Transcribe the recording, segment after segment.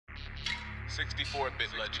64-bit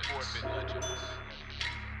legends.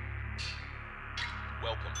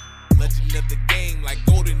 Welcome. Legend of the game, like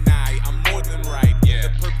GoldenEye, I'm more than right. Yeah. The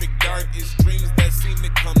perfect dark is dreams that seem to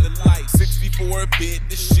come to life. 64-bit,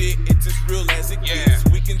 the shit, it's as real as it gets.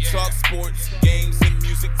 We can talk sports, games, and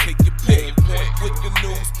music, take your pick. Point with the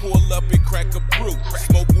news, pull up and crack a brew.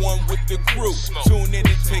 Smoke one with the crew, tune in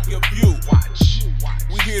and take a view. Watch.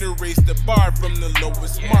 We here to raise the bar from the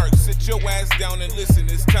lowest mark. Sit your ass down and listen,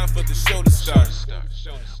 it's time for the show to start.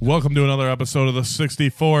 Welcome to another episode of the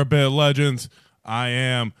 64-Bit Legends. I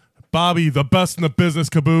am Bobby, the best in the business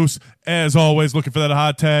caboose. As always, looking for that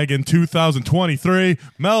hot tag in 2023.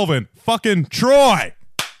 Melvin fucking Troy.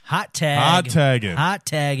 Hot tag. Hot tagging. Hot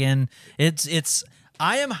tagging.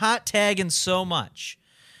 I am hot tagging so much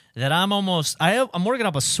that I'm working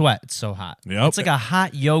up a sweat. It's so hot. Yep. It's like a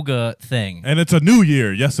hot yoga thing. And it's a new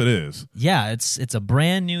year. Yes, it is. Yeah, it's a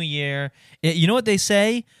brand new year. You know what they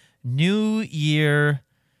say? New year,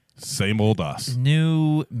 Same old us.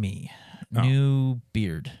 new me. Oh. New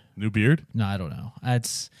beard. New beard? No, I don't know.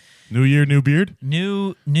 It's New year, new beard?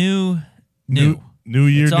 new. New year,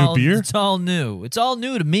 It's new all, beer? It's all new. It's all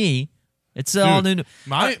new to me. It's all Dude, new.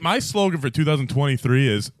 My slogan for 2023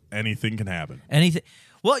 is anything can happen. Anything.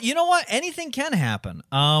 Well, you know what? Anything can happen.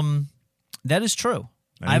 That is true.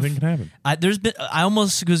 Anything can happen. I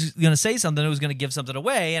almost was going to say something. I was going to give something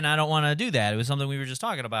away, and I don't want to do that. It was something we were just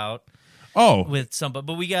talking about Oh, with some, but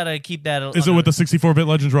we got to keep that. is it with the 64-Bit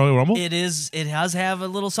Legends Royal Rumble? It is. It does have a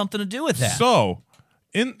little something to do with that. So,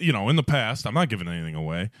 in the past, I'm not giving anything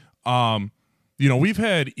away. We've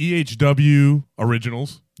had EHW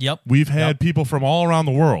originals. Yep. We've had people from all around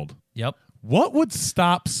the world. Yep. What would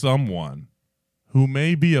stop someone who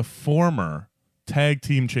may be a former tag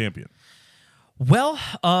team champion? Well,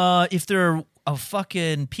 if they're a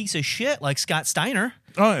fucking piece of shit like Scott Steiner.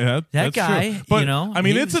 Oh yeah, that's guy, true. But, you know, I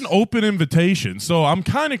mean, it's an open invitation, so I'm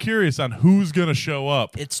kind of curious on who's going to show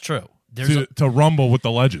up It's true. There's to rumble with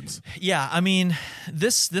the legends. Yeah, I mean,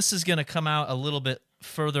 this is going to come out a little bit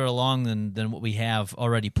further along than what we have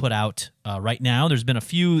already put out right now. There's been a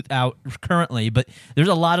few out currently, but there's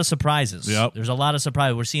a lot of surprises. Yep. There's a lot of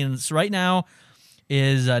surprises. We're seeing this right now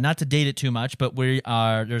is not to date it too much, but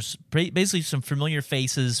there's basically some familiar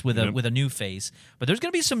faces with a new face, but there's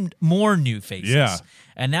going to be some more new faces. Yeah.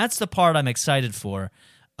 And that's the part I'm excited for.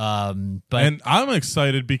 But And I'm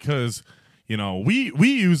excited because, we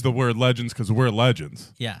use the word legends because we're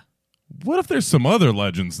legends. yeah, What if there's some other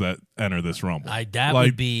legends that enter this rumble? that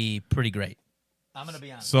would be pretty great. I'm going to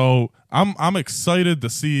be honest. So I'm excited to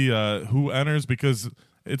see who enters because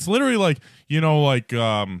it's literally like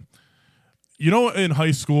in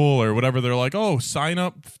high school or whatever they're like, oh, sign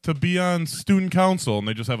up to be on student council, and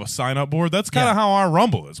they just have a sign up board. That's kind of how our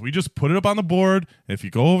rumble is. We just put it up on the board. If you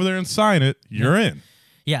go over there and sign it, you're in.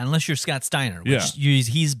 Yeah, unless you're Scott Steiner, which Yeah.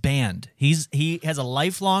 he's banned. He has a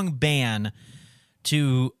lifelong ban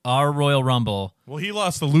to our Royal Rumble. Well, he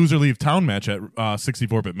lost the loser leave town match at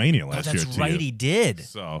 64-Bit Mania last year. That's to right, you. he did.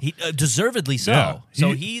 So He deservedly so. Yeah.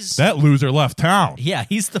 So he's that loser left town. yeah,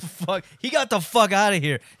 he's the fuck. He got the fuck out of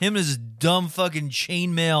here. Him and his dumb fucking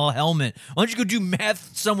chainmail helmet. Why don't you go do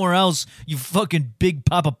math somewhere else? You fucking big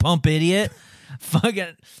Papa Pump idiot.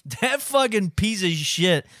 Fucking that fucking piece of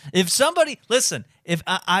shit. If somebody listen,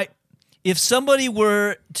 if somebody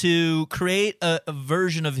were to create a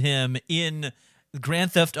version of him in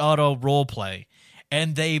Grand Theft Auto roleplay,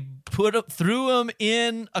 and they threw him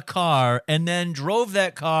in a car and then drove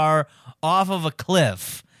that car off of a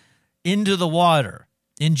cliff into the water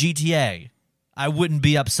in GTA, I wouldn't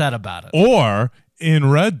be upset about it. Or in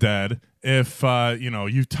Red Dead, if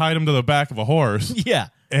you tied him to the back of a horse Yeah.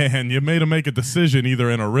 and you made him make a decision either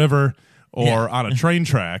in a river or Yeah. on a train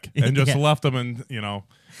track and just Yeah. left him and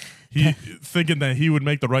he thinking that he would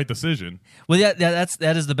make the right decision. Well,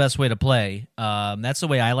 that is the best way to play. That's the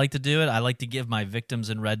way I like to do it. I like to give my victims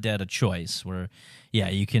in Red Dead a choice where,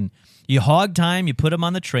 you hog time, you put them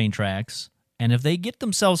on the train tracks, and if they get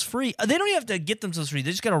themselves free, they don't even have to get themselves free.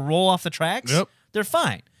 They just got to roll off the tracks. Yep. They're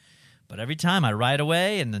fine. But every time I ride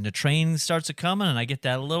away and then the train starts a coming and I get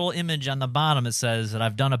that little image on the bottom that says that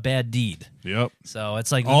I've done a bad deed. Yep. So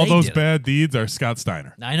it's like All they those did it. bad deeds are Scott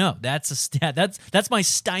Steiner. I know. That's my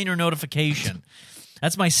Steiner notification.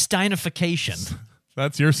 That's my Steinification.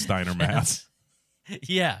 That's your Steiner math.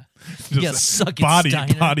 Yeah. Just Yeah, suck it, body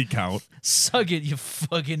Steiner. count. Suck it, you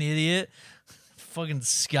fucking idiot. Fucking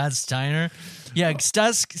Scott Steiner. Yeah,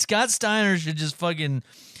 Scott Steiner should just fucking...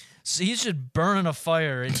 He should burn in a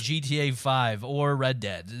fire in GTA 5 or Red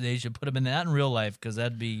Dead. They should put him in that in real life because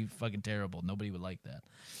that'd be fucking terrible. Nobody would like that.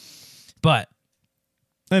 But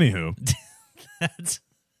Anywho, that's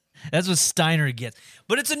That's what Steiner gets.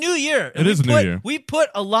 But it's a new year. It is a new year. We put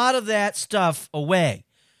a lot of that stuff away.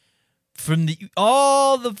 From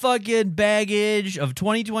all the fucking baggage of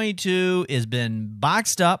 2022 has been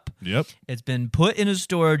boxed up. Yep. It's been put in a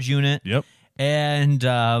storage unit. Yep. And,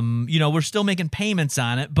 we're still making payments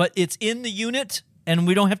on it, but it's in the unit and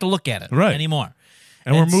we don't have to look at it anymore.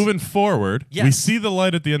 And we're moving forward. Yes. We see the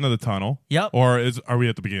light at the end of the tunnel. Yep. Or are we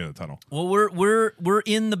at the beginning of the tunnel? Well, we're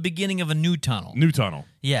in the beginning of a new tunnel. New tunnel.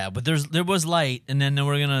 Yeah, but there was light, and then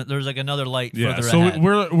there's like another light Yeah. further So ahead.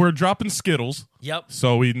 we're dropping Skittles. Yep.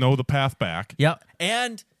 So we know the path back. Yep.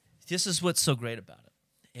 And this is what's so great about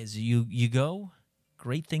it is you go,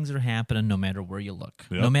 great things are happening no matter where you look.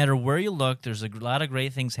 Yep. No matter where you look, there's a lot of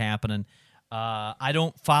great things happening. I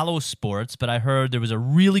don't follow sports, but I heard there was a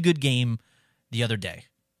really good game the other day.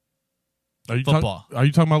 Are you Football. Are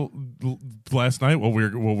you talking about last night? What we're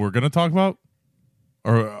going to talk about?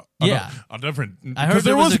 Or a different? I heard Because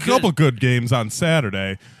there was a good- couple good games on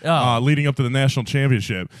Saturday, leading up to the national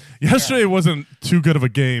championship. Yesterday wasn't too good of a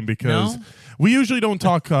game because we usually don't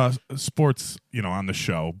talk sports, on the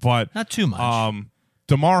show. But Not too much.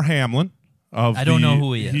 Damar Hamlin I don't know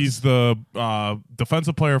who he is. He's the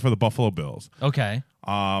defensive player for the Buffalo Bills. Okay.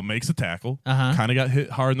 Makes a tackle. Uh-huh. Kind of got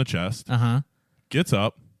hit hard in the chest. Uh-huh. Gets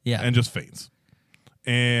up. Yeah. And just faints.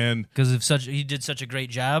 And Because he did such a great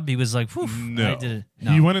job, he was like, "Whew, no, I did it."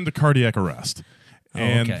 No. he went into cardiac arrest,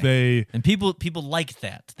 and okay. And people liked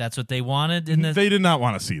that. That's what they wanted in the. they did not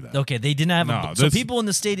want to see that. Okay, they didn't have No, so this- people in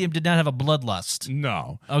the stadium did not have a bloodlust.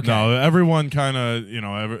 No, Okay. no. Everyone kind of,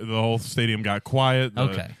 the whole stadium got quiet.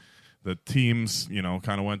 Okay. The teams,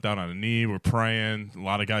 kind of went down on a knee, were praying. A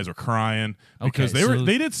lot of guys were crying because Okay, so-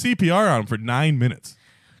 they did CPR on him for 9 minutes.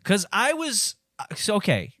 Because I was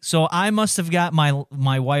so I must have got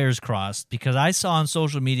my wires crossed because I saw on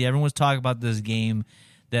social media everyone was talking about this game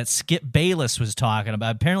that Skip Bayless was talking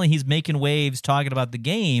about. Apparently, he's making waves talking about the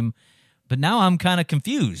game, but now I'm kind of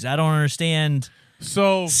confused. I don't understand.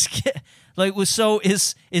 So Skip,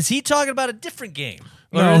 is he talking about a different game?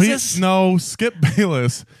 Or no, is this- Skip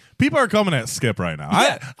Bayless. People are coming at Skip right now.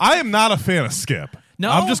 Yeah. I am not a fan of Skip. No?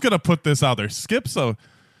 I'm just gonna put this out there. Skip's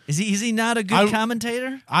Is he not a good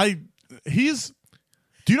commentator?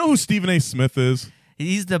 Do you know who Stephen A. Smith is?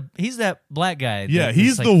 He's that black guy. Yeah,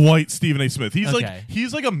 he's the white Stephen A. Smith. He's Okay.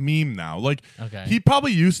 like a meme now. Like Okay. he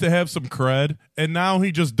probably used to have some cred, and now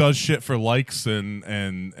he just does shit for likes and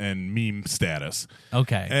meme status.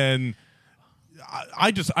 Okay. And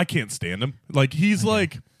I can't stand him. Like he's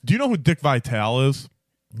like, do you know who Dick Vitale is?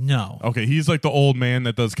 No. Okay, he's like the old man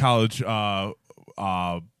that does college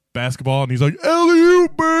basketball, and he's like, "LU,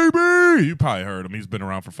 baby!" You probably heard him. He's been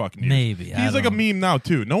around for fucking years. Maybe. I He's like don't a meme now,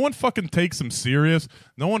 too. No one fucking takes him serious.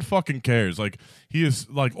 No one fucking cares. Like, he is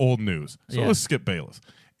like old news. So Yeah. is Skip Bayless.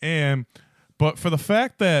 But for the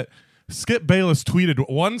fact that Skip Bayless tweeted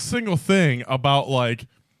one single thing about, like,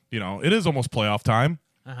 it is almost playoff time.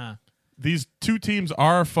 Uh-huh. These two teams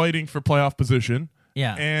are fighting for playoff position.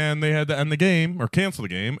 Yeah. And they had to end the game or cancel the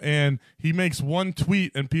game. And he makes one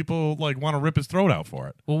tweet and people like want to rip his throat out for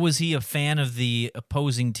it. Well, was he a fan of the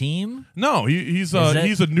opposing team? No, he's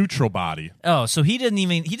a neutral body. Oh, so he didn't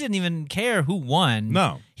even care who won.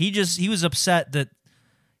 No. He was upset that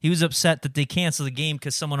they canceled the game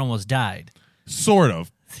because someone almost died. Sort of.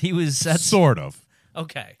 Sort of.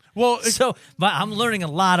 Okay. Well, but I'm learning a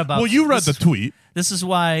lot about. Well, you read the tweet. This is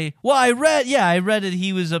why. Well, I read that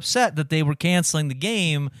he was upset that they were canceling the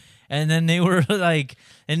game, and then they were like,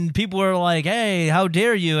 and people were like, "Hey, how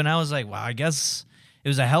dare you?" And I was like, "Well, I guess it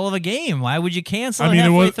was a hell of a game. Why would you cancel?" I mean,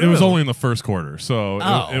 halfway it was through? only in the first quarter, so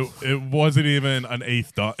it wasn't even an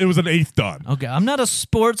eighth done. It was an eighth done. Okay, I'm not a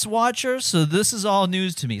sports watcher, so this is all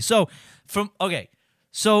news to me. So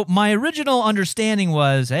So my original understanding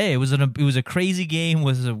was, hey, it was a crazy game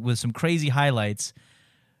with some crazy highlights,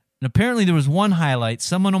 and apparently there was one highlight.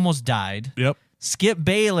 Someone almost died. Yep. Skip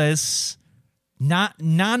Bayless, not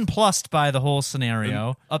nonplussed by the whole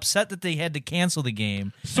scenario, upset that they had to cancel the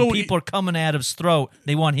game. So and people are coming at his throat.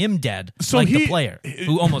 They want him dead, So like he- the player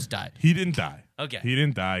who almost died. He didn't die. Okay. He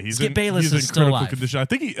didn't die. Skip Bayless he's is in still critical alive. condition. I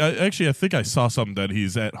think I think I saw something that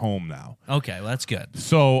he's at home now. Okay, well, that's good.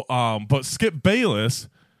 So, but Skip Bayless,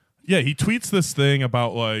 yeah, he tweets this thing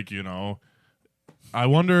about like, I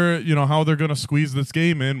wonder, how they're gonna squeeze this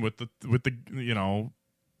game in with the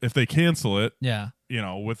if they cancel it, Yeah.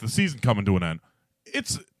 with the season coming to an end.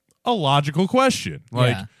 It's a logical question.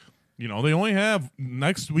 Like, Yeah. they only have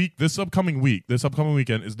next week, this upcoming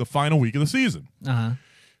weekend is the final week of the season. Uh-huh.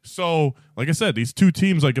 So, like I said, these two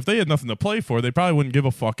teams, like if they had nothing to play for, they probably wouldn't give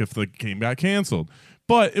a fuck if the game got canceled.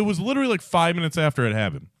 But it was literally like 5 minutes after it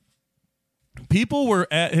happened. People were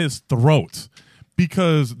at his throat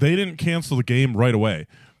because they didn't cancel the game right away.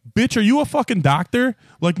 Bitch, are you a fucking doctor?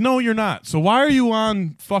 Like, no, you're not. So why are you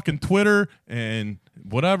on fucking Twitter and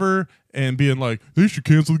whatever and being like, they should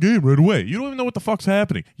cancel the game right away? You don't even know what the fuck's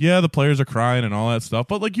happening. Yeah, the players are crying and all that stuff,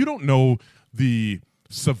 but like, you don't know the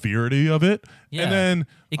severity of it. Yeah. And then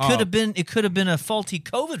It could have been a faulty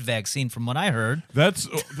COVID vaccine, from what I heard. that's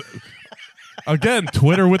again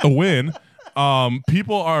Twitter with a win.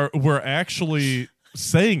 People were actually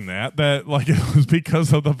saying that like it was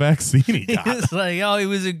because of the vaccine he got. It's like, oh, he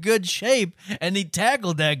was in good shape, and he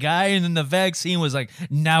tackled that guy, and then the vaccine was like,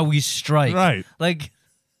 now we strike. Right. Like,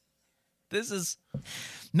 this is,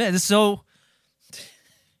 man, this is so.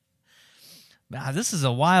 This is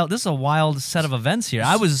a wild set of events here.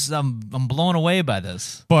 I'm blown away by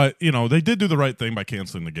this. But they did do the right thing by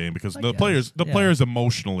canceling the game because the players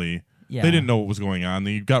emotionally. Yeah. They didn't know what was going on.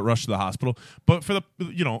 They got rushed to the hospital. But for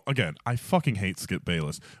again, I fucking hate Skip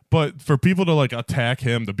Bayless. But for people to like attack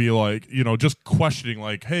him, to be like, just questioning,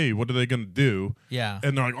 like, hey, what are they going to do? Yeah.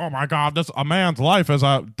 And they're like, oh my God, that's a man's life as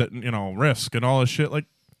a risk and all this shit. Like,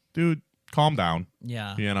 dude, calm down.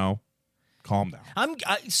 Yeah. Calm down.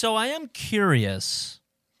 I am curious.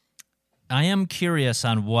 I am curious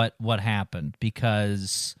on what happened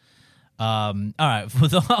because. All right.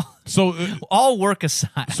 With all work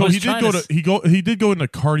aside, so he did go into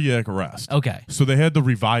cardiac arrest. Okay. So they had to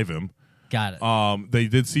revive him. Got it. They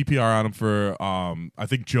did CPR on him for I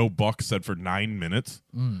think Joe Buck said for 9 minutes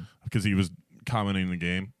because he was commenting the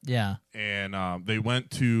game. Yeah. And they went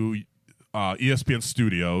to ESPN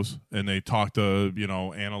Studios and they talked to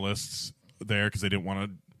analysts there because they didn't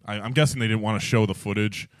want to. I'm guessing they didn't want to show the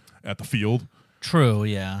footage at the field. True,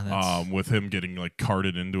 yeah. With him getting like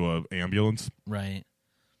carted into an ambulance. Right.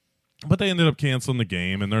 But they ended up canceling the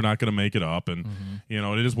game, and they're not going to make it up, and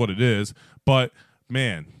it is what it is. But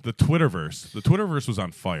man, the Twitterverse was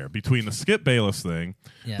on fire between the Skip Bayless thing,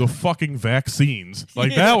 the fucking vaccines,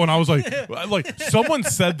 like that one. I was like someone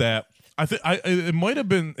said that. I think it might have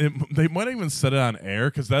been. They might have even said it on air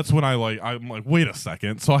because that's when I'm like, wait a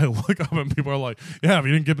second. So I look up and people are like, yeah, if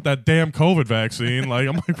you didn't get that damn COVID vaccine, like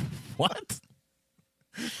I'm like, what?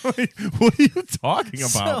 Like, what are you talking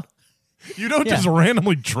about? You don't just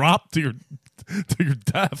randomly drop to your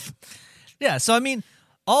death. Yeah. So I mean,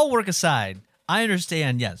 all work aside, I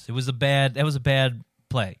understand. Yes, it was a bad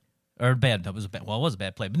play, or bad. It was a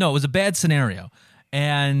bad play, but no, it was a bad scenario,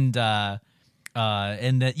 and that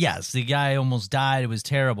yes, the guy almost died. It was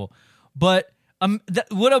terrible, but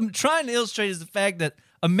what I'm trying to illustrate is the fact that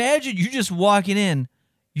imagine you just walking in.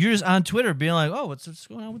 You're just on Twitter being like, oh, what's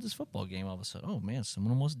going on with this football game all of a sudden? Oh, man,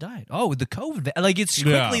 someone almost died. Oh, with the COVID. Like, it's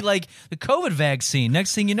quickly like the COVID vaccine.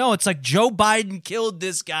 Next thing you know, it's like Joe Biden killed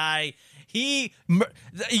this guy. You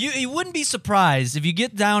wouldn't be surprised if you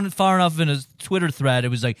get down far enough in a Twitter thread. It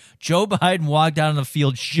was like Joe Biden walked out on the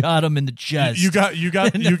field, shot him in the chest. You got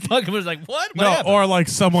and the fucking was like, what? No, happened? or like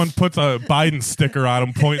someone puts a Biden sticker on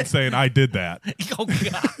him, pointing, saying, "I did that." Oh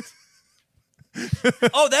God.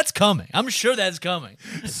 Oh, that's coming. I'm sure that's coming.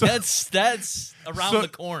 That's around the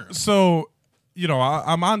corner. So,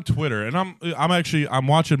 I'm on Twitter and I'm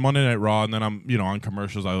watching Monday Night Raw, and then I'm on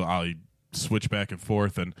commercials. I switch back and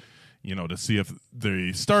forth and to see if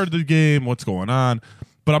they started the game, what's going on.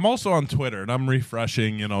 But I'm also on Twitter and I'm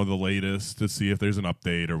refreshing the latest to see if there's an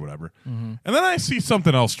update or whatever. Mm-hmm. And then I see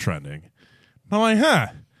something else trending. I'm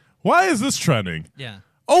like, why is this trending? Yeah,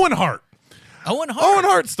 Owen Hart. Owen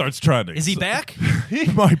Hart starts trending. Is he back? He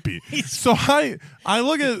might be. So I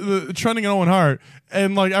look at the trending on Owen Hart,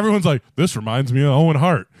 and like everyone's like, this reminds me of Owen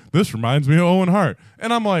Hart. This reminds me of Owen Hart.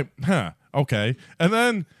 And I'm like, okay. And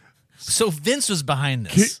then so Vince was behind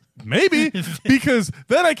this. Maybe. Because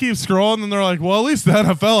then I keep scrolling, and they're like, well, at least the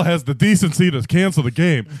NFL has the decency to cancel the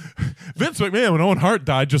game. Vince McMahon, when Owen Hart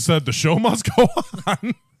died, just said the show must go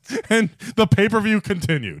on. And the pay-per-view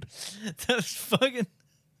continued. That's fucking...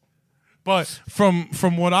 But from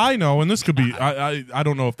what I know, and this could be, I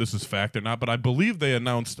don't know if this is fact or not, but I believe they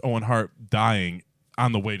announced Owen Hart dying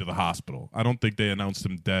on the way to the hospital. I don't think they announced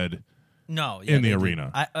him dead. No, in the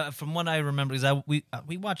arena. From what I remember, because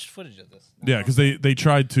we watched footage of this. Yeah, because they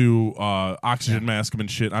tried to oxygen mask him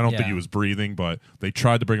and shit. I don't think he was breathing, but they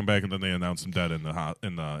tried to bring him back, and then they announced him dead in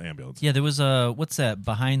the ambulance. Yeah, there was what's that,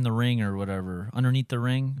 Behind the Ring or whatever, Underneath the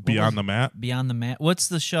Ring, Beyond the Mat. Beyond the Mat. What's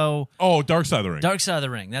the show? Oh, Dark Side of the Ring. Dark Side of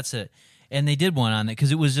the Ring. That's it. And they did one on it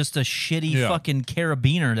because it was just a shitty fucking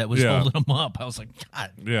carabiner that was holding him up. I was like,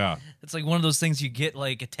 God. Yeah. It's like one of those things you get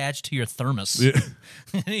like attached to your thermos. Yeah.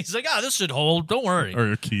 And he's like, this should hold. Don't worry. Or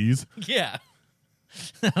your keys. Yeah.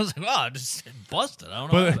 I was like, I just busted. I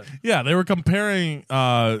don't know. But yeah, they were comparing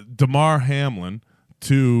Damar Hamlin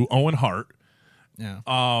to Owen Hart.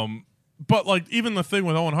 Yeah. But like even the thing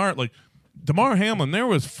with Owen Hart, like Damar Hamlin, there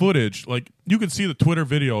was footage, like you could see the Twitter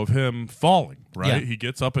video of him falling, right? Yeah. He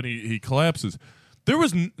gets up and he collapses. There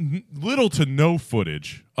was little to no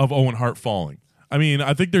footage of Owen Hart falling. I mean,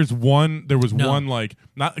 I think there was one, like,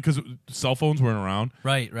 not because cell phones weren't around.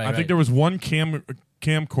 Right. I think there was one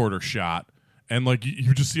camcorder shot, and like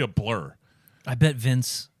you just see a blur. I bet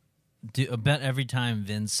I bet every time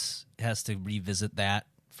Vince has to revisit that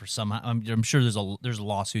for some. I'm sure there's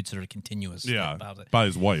lawsuits that are continuous. Yeah, about it. by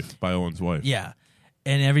his wife, by Owen's wife. Yeah,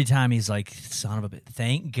 and every time he's like, "Son of a bitch!"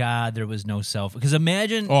 Thank God there was no cell phone. Because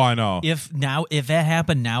imagine, Oh, I know. if that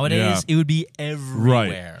happened nowadays, Yeah. it would be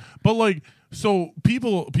everywhere. Right. But like, so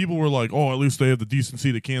people were like, oh, at least they have the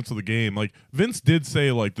decency to cancel the game. Like Vince did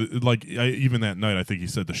say, like, even that night, I think he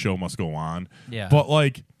said the show must go on. Yeah. But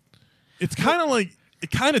like, it's kind of like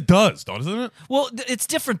it kind of does, doesn't it? Well, it's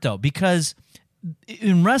different though, because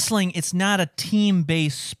in wrestling, it's not a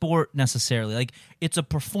team-based sport necessarily. Like, it's a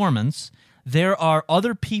performance. There are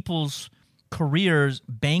other people's careers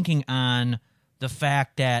banking on the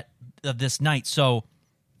fact that of this night. So,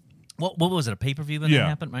 what was it? A pay-per-view when that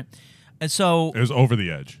happened, right? And so It was Over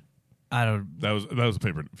the Edge. I don't. That was a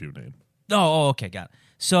pay-per-view name. Oh, okay, got it.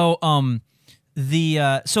 So,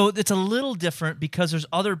 so it's a little different because there's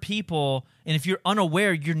other people, and if you're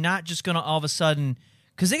unaware, you're not just gonna all of a sudden,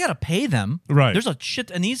 because they got to pay them. Right. There's a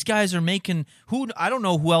shit, and these guys are making I don't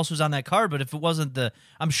know who else was on that card, but if it wasn't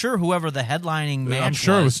I'm sure whoever the headlining match I'm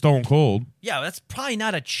sure it was Stone Cold. Yeah, that's probably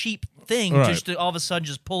not a cheap thing Right. just to all of a sudden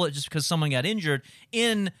just pull it just because someone got injured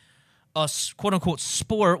in a quote unquote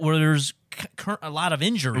sport where there's a lot of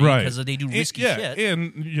injury Right. because they do risky shit.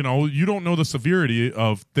 And you don't know the severity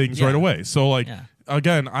of things Yeah. right away. So like Yeah.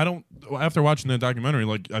 again, after watching that documentary,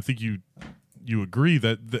 like I think you agree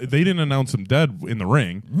that they didn't announce him dead in the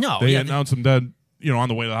ring. No, they yeah, announced him dead, on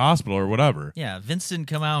the way to the hospital or whatever. Yeah, Vince didn't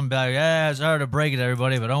come out and be like, sorry to break it to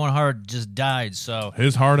everybody, but Owen Hart just died, so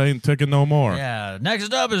His heart ain't ticking no more. yeah.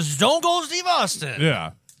 Next up is Stone Cold Steve Austin.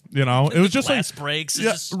 Yeah. It was just like glass breaks. It's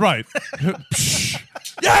yeah, just- right.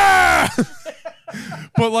 Yeah.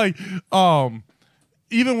 But like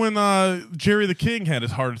even when Jerry the King had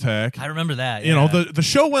his heart attack, I remember that. the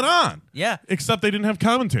show went on. Yeah. Except they didn't have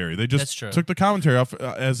commentary. They That's just true. took the commentary off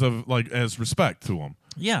as respect to him.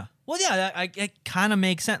 Yeah. Well, yeah, it kind of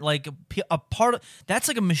makes sense. Like a part of that's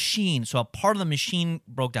like a machine. So a part of the machine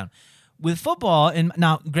broke down. With football, and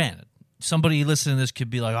now granted, somebody listening to this could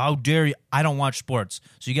be like, "How dare you? I don't watch sports."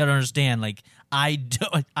 So you got to understand. Like I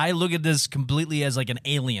look at this completely as like an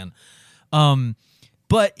alien.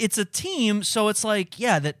 But it's a team, so it's like,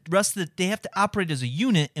 yeah, that rest of they have to operate as a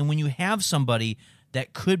unit, and when you have somebody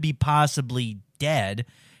that could be possibly dead,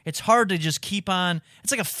 it's hard to just keep on.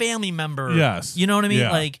 It's like a family member. Yes. You know what I mean?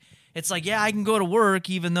 Yeah. Like, it's like, yeah, I can go to work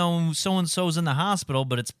even though so-and-so's in the hospital,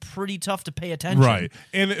 but it's pretty tough to pay attention. Right.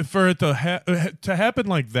 And for it to happen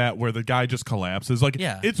like that where the guy just collapses, like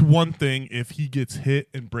Yeah. it's one thing if he gets hit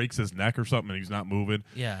and breaks his neck or something and he's not moving.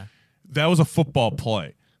 Yeah. That was a football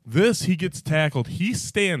play. This, he gets tackled, he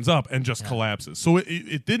stands up and just collapses. So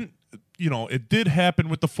it didn't, it did happen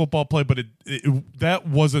with the football play, but that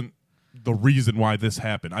wasn't the reason why this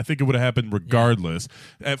happened. I think it would have happened regardless.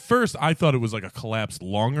 At first, I thought it was like a collapsed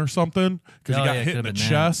lung or something because he got hit in the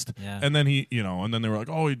chest, and then and then they were like,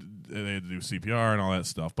 oh, they had to do CPR and all that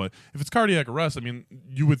stuff. But if it's cardiac arrest, I mean,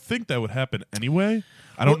 you would think that would happen anyway.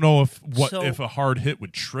 I don't know if a hard hit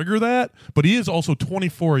would trigger that, but he is also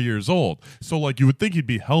 24 years old, so like you would think he'd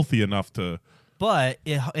be healthy enough to. But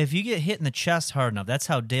if you get hit in the chest hard enough, that's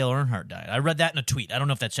how Dale Earnhardt died. I read that in a tweet. I don't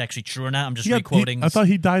know if that's actually true or not. I'm just requoting. I thought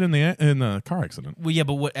he died in the car accident. Well, yeah,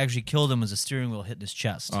 but what actually killed him was a steering wheel hitting his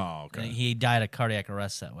chest. Oh, okay. And he died of cardiac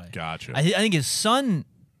arrest that way. Gotcha. I think his son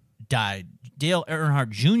died. Dale Earnhardt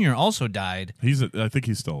Jr. also died. I think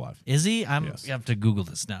he's still alive. Is he? Yes. You have to Google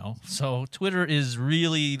this now. So Twitter is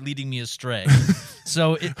really leading me astray.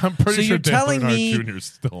 So I'm pretty sure you're Dale telling me Earnhardt Jr. is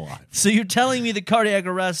still alive. So you're telling me the cardiac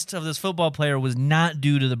arrest of this football player was not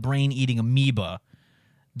due to the brain-eating amoeba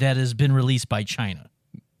that has been released by China?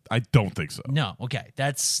 I don't think so. No. Okay.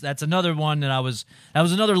 That's another one that was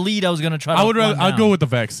another lead I was going to try to I'd go with the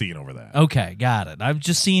vaccine over that. Okay, got it. I've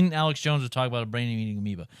just seen Alex Jones talk about a brain-eating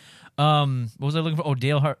amoeba. What was I looking for? Oh,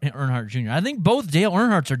 Dale Earnhardt Jr. I think both Dale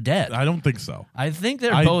Earnhardts are dead. I don't think so. I think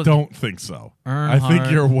they're I both. don't think so. I think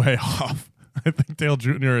you're way off. I think Dale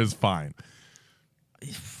Jr. is fine.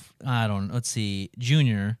 I don't know. Let's see.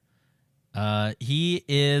 Junior. He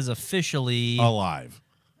is officially Alive.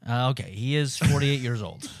 Okay, he is 48 years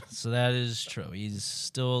old. So that is true. He's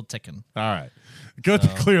still ticking. All right. Good to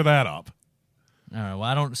clear that up. All right.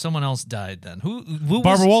 Well, someone else died then. Who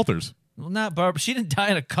Barbara was, Walters. Well, not Barbara. She didn't die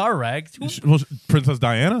in a car wreck. Princess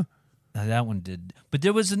Diana? That one did. But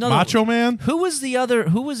there was another Macho Man? Who was the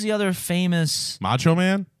other famous? Macho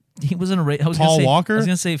Man? He was in a race. Paul Walker? I was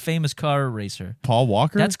going to say famous car racer. Paul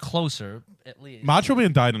Walker? That's closer, at least. Macho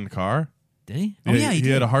Man died in the car. Did he? Oh yeah, he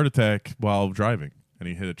did. had a heart attack while driving, and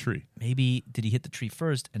he hit a tree. Maybe did he hit the tree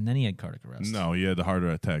first and then he had cardiac arrest? No, he had the heart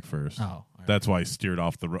attack first. Oh, all right. That's why he steered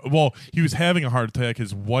off the road. Well, he was having a heart attack.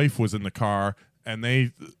 His wife was in the car,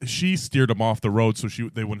 and she steered him off the road so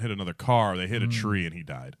they wouldn't hit another car. They hit a tree, and he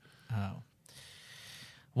died. Oh.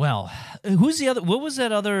 Well, who's the other? What was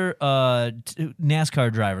that other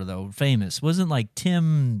NASCAR driver though? Famous wasn't like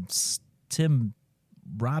Tim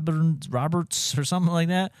Roberts or something like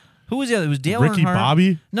that. Who was the other? It was Dale Ricky Earnhardt.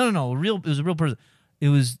 Bobby? No. It was a real person. It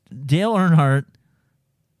was Dale Earnhardt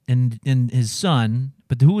and his son.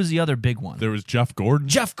 But who was the other big one? There was Jeff Gordon.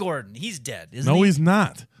 Jeff Gordon. He's dead, isn't he? No, he's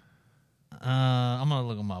not. I'm gonna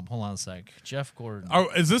look him up. Hold on a sec. Jeff Gordon.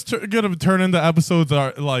 Is this going to turn into episodes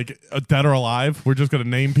that are like dead or alive? We're just going to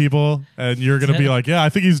name people, and you're going to be like, "Yeah, I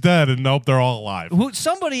think he's dead," and nope, they're all alive.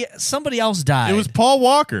 Somebody else died. It was Paul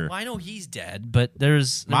Walker. Well, I know he's dead, but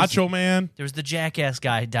there's Macho Man. There was the jackass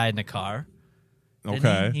guy who died in a car. Didn't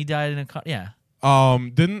Okay. he died in a car. Yeah.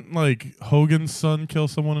 Didn't like Hogan's son kill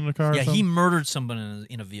someone in a car? Yeah, or he something? murdered someone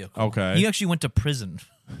in a vehicle. Okay. He actually went to prison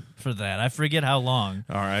for that. I forget how long.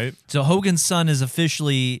 All right. So Hogan's son is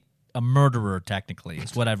officially a murderer, technically,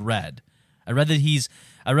 is what I've read. I read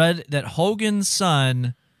that Hogan's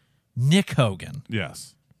son, Nick Hogan,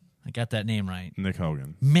 Yes, I got that name right, Nick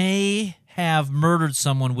Hogan may have murdered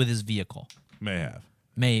someone with his vehicle. may have.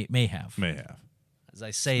 May have. As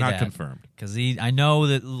I say Not that. confirmed. Because I know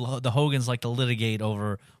that the Hogans like to litigate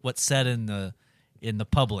over what's said in the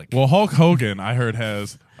public. Well, Hulk Hogan, I heard,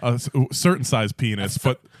 has a certain size penis,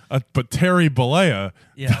 but Terry Bollea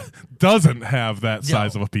Yeah. doesn't have that No,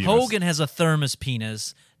 size of a penis. Hogan has a thermos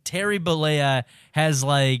penis. Terry Bollea has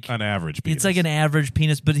like an average penis. it's like an average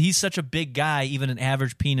penis, but he's such a big guy. Even an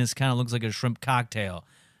average penis kind of looks like a shrimp cocktail,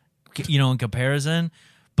 in comparison.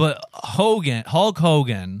 But Hulk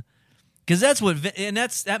Hogan, because that's what,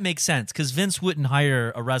 that makes sense. Because Vince wouldn't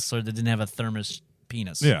hire a wrestler that didn't have a thermos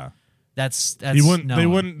penis. Yeah. That's He wouldn't.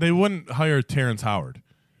 known. They wouldn't hire Terrence Howard.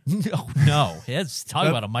 No. Talk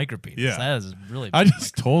about a micro penis. Yeah. That is really. I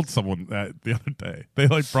just told someone that the other day. They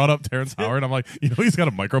brought up Terrence Howard. I'm like, he's got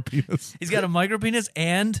a micro penis. He's got a micro penis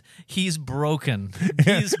and he's broken.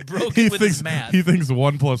 He's broken with his math. He thinks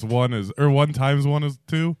 1 + 1 is, or 1 × 1 is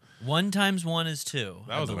 2. 1 × 1 is 2.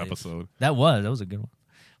 That was an episode. That was a good one.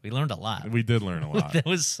 We learned a lot. We did learn a lot. That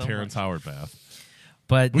was so Terrence much. Howard math.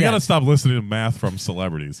 But We yeah, got to stop listening to math from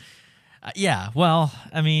celebrities. yeah. Well,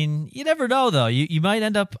 I mean, you never know though. You might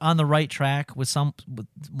end up on the right track with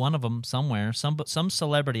one of them somewhere. Some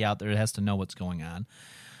celebrity out there has to know what's going on.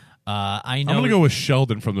 I know. I'm gonna go with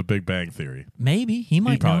Sheldon from The Big Bang Theory. Maybe he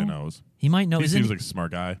might. He probably know. knows. He might know. He seems like a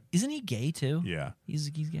smart guy. Isn't he gay too? Yeah. He's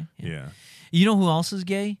gay. Yeah. You know who else is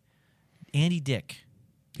gay? Andy Dick.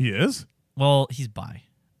 He is? Well, he's bi.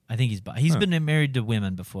 I think he's bi. He's been married to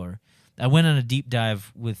women before. I went on a deep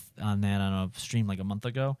dive on that on a stream like a month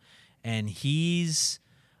ago, and he's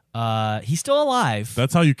still alive.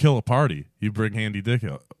 That's how you kill a party. You bring Andy Dick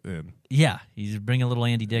in. Yeah, he's bringing a little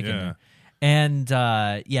Andy Dick in Yeah. there.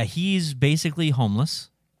 And he's basically homeless,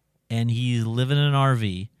 and he's living in an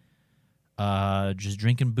RV, just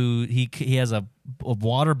drinking booze. He has a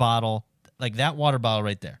water bottle, like that water bottle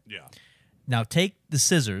right there. Yeah. Now take the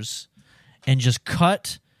scissors and just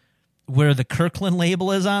cut where the Kirkland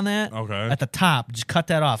label is on that. Okay. At the top, just cut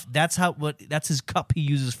that off. That's his cup he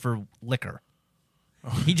uses for liquor.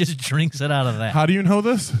 He just drinks it out of that. How do you know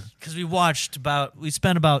this? Because we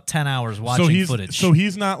spent about 10 hours watching footage. So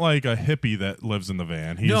he's not like a hippie that lives in the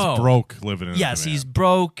van. He's No. broke living in the van. Yes, he's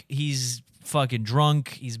broke. He's fucking drunk.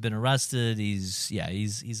 He's been arrested. He's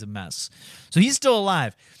a mess. So he's still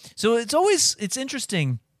alive. So it's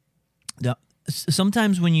interesting.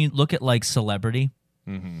 Sometimes when you look at like celebrity,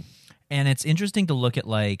 and it's interesting to look at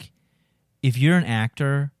like if you're an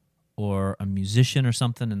actor or a musician or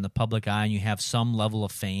something in the public eye and you have some level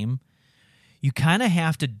of fame, you kind of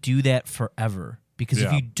have to do that forever. Because if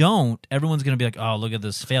Yeah. you don't, everyone's going to be like, oh, look at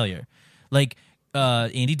this failure. Like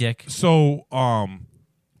Andy Dick. So,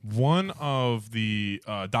 one of the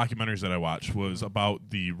documentaries that I watched was about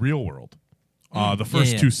the Real World, the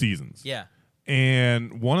first yeah. 2 seasons. Yeah.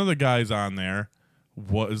 And one of the guys on there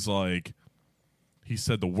was like, he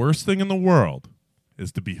said the worst thing in the world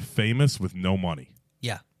is to be famous with no money.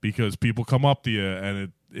 Yeah. Because people come up to you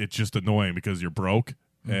and it's just annoying because you're broke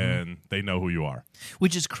and they know who you are.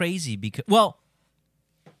 Which is crazy because, well,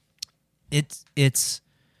 it's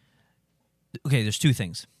okay. There's 2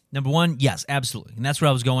 things. Number one, yes, absolutely, and that's where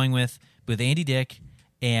I was going with Andy Dick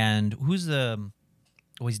And who's the?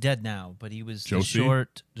 Oh, he's dead now, but he was Josie?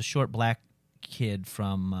 the short black kid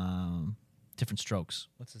from Different Strokes.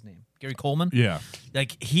 What's his name? Gary Coleman. Yeah.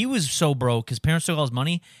 Like, he was so broke. His parents took all his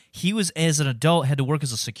money. He was, as an adult, had to work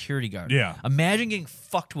as a security guard. Yeah. Imagine getting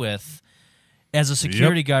fucked with as a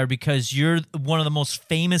security guard because you're one of the most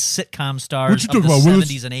famous sitcom stars What you of the talking about,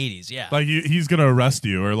 Willis? 70s and 80s. Yeah. Like he's gonna arrest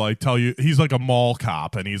you or like tell you he's like a mall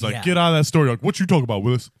cop and he's like, Yeah. get out of that store. You're like, what you talking about,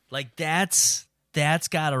 Willis? Like, that's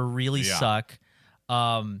gotta really Yeah. suck.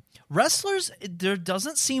 Wrestlers, there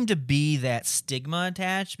doesn't seem to be that stigma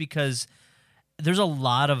attached because there's a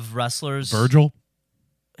lot of wrestlers. Virgil?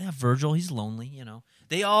 Yeah, Virgil, he's lonely, you know.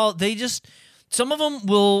 Some of them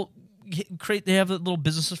will they have little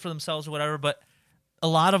businesses for themselves or whatever, but a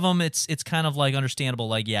lot of them, it's kind of like understandable,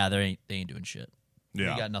 like, yeah, they ain't doing shit.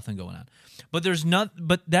 Yeah. They got nothing going on. But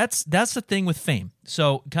that's the thing with fame.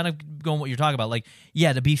 So kind of going what you're talking about, like,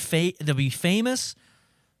 yeah, to be famous,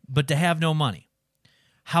 but to have no money.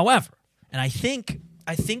 However, and I think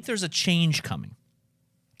there's a change coming.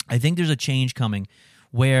 I think there's a change coming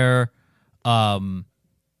where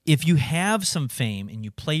if you have some fame and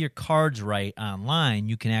you play your cards right online,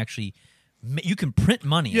 you can actually print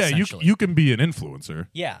money. Yeah, essentially. you can be an influencer.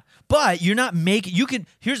 Yeah, but you're not making. You can.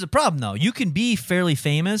 Here's the problem, though. You can be fairly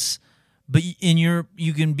famous, but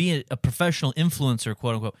you can be a professional influencer,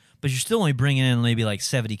 quote unquote. But you're still only bringing in maybe like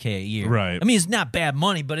 $70K a year. Right. I mean, it's not bad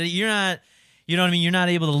money, but you're not. You know what I mean? You're not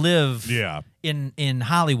able to live. Yeah. In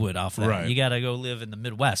Hollywood off that. Right. You got to go live in the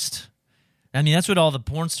Midwest. I mean, that's what all the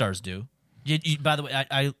porn stars do. By the way,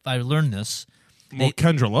 I learned this. Well,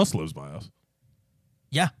 Kendra Lust lives by us.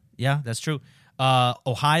 Yeah, that's true.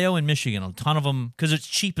 Ohio and Michigan, a ton of them, because it's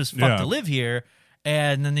cheap as fuck to live here,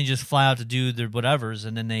 and then they just fly out to do their whatevers,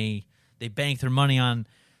 and then they bank their money on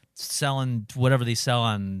selling whatever they sell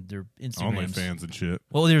on their Instagrams. OnlyFans and shit.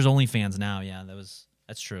 Well, there's OnlyFans now. Yeah,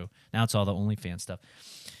 that's true. Now it's all the OnlyFans stuff.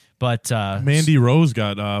 But Mandy Rose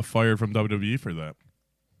got fired from WWE for that.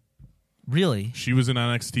 Really? She was in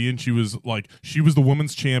NXT and she was the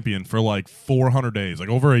women's champion for like 400 days, like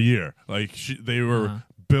over a year. Like they were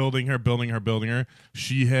building her.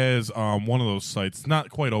 She has one of those sites,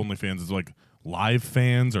 not quite OnlyFans, it's like Live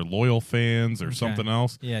Fans or Loyal Fans or something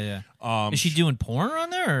else. Yeah. Is she doing porn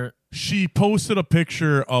on there? Or? She posted a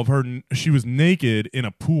picture of her. She was naked in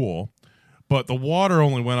a pool, but the water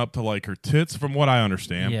only went up to like her tits, from what I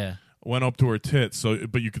understand. Yeah. Went up to her tits,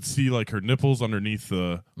 but you could see like her nipples underneath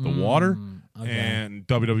the water. Okay. And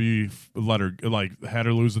WWE had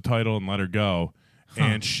her lose the title and let her go.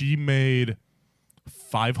 And she made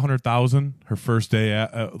 $500,000 her first day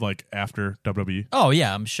after WWE. Oh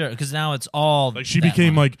yeah, I'm sure, because now it's all Like she that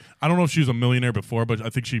became money. like, I don't know if she was a millionaire before, but I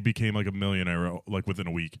think she became like a millionaire like within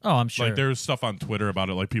a week. Oh, I'm sure. Like there's stuff on Twitter about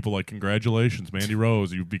it, like people like, congratulations, Mandy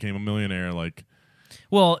Rose, you became a millionaire. Like,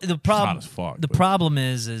 Well, the hot problem as fuck, the but- problem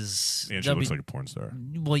is and she looks like a porn star.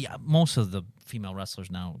 well, yeah, most of the female wrestlers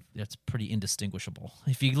now, that's pretty indistinguishable.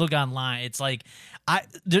 If you look online, it's like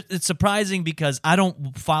it's surprising because I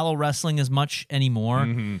don't follow wrestling as much anymore,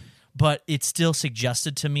 Mm-hmm. but it's still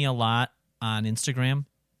suggested to me a lot on Instagram,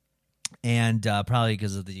 and probably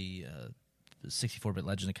because of the 64-bit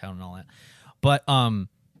Legend account and all that.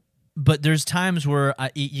 But there's times where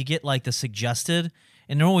you get like the suggested,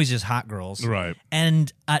 and they're always just hot girls, Right.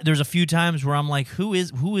 And there's a few times where I'm like, who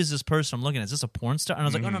is this person I'm looking at? Is this a porn star? And I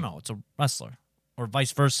was like, no, it's a wrestler, or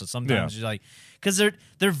vice versa. Sometimes you're like, because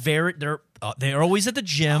they're always at the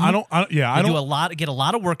gym. I don't get a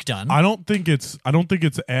lot of work done. I don't think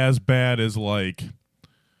it's as bad as like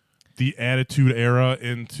the Attitude Era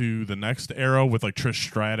into the next era with like Trish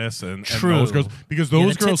Stratus and those girls, because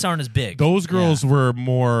those the girls tits aren't as big. Those girls were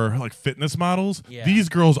more like fitness models. Yeah. These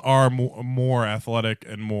girls are more athletic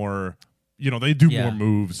and more, they do Yeah. more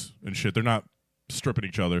moves and shit. They're not stripping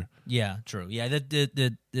each other. Yeah, true. Yeah,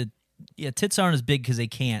 the tits aren't as big because they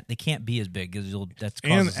can't be as big because that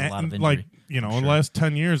causes a lot of injury. Like in the last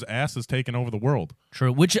 10 years, ass has taken over the world.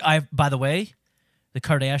 True. By the way, the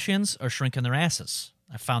Kardashians are shrinking their asses.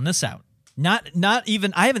 I found this out. Not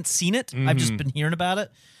even. I haven't seen it. I've just been hearing about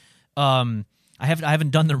it. I haven't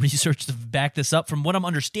done the research to back this up. From what I'm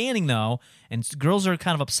understanding, though, and girls are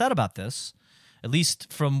kind of upset about this, at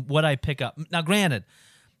least from what I pick up. Now, granted,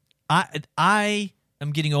 I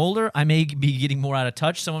am getting older. I may be getting more out of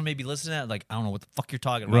touch. Someone may be listening to that like, I don't know what the fuck you're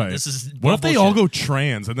talking about. Right. This is what if they all bullshit. go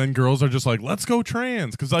trans and then girls are just like, let's go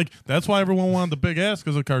trans? Because like that's why everyone wanted the big ass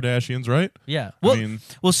because of Kardashians, right? Yeah. I mean,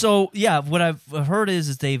 What I've heard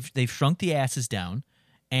is they've shrunk the asses down,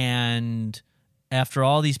 and after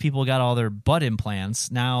all these people got all their butt implants,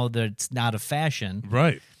 now that it's out of fashion,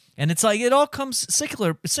 right. and it's like it all comes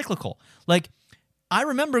cyclical. Like I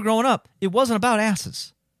remember growing up, it wasn't about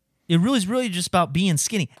asses. It really is really just about being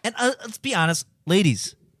skinny. And let's be honest,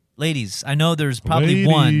 ladies, I know there's probably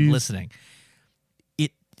one listening.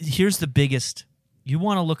 Here's the biggest. You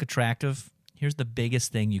want to look attractive? Here's the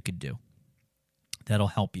biggest thing you could do that'll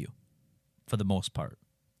help you for the most part.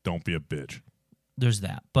 Don't be a bitch. There's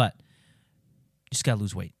that. But you just got to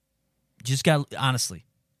lose weight. You just got honestly.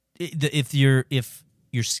 If you're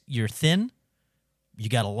thin, you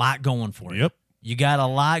got a lot going for you. Yep. You got a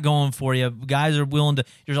lot going for you. Guys are willing to.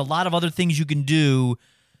 There's a lot of other things you can do.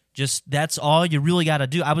 Just that's all you really got to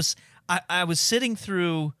do. I was sifting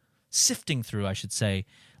through, I should say,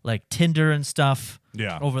 like Tinder and stuff.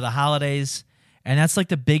 Yeah. Over the holidays, and that's like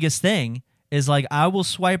the biggest thing is like I will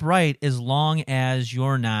swipe right as long as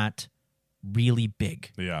you're not really big.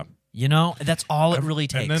 Yeah. You know, that's all it really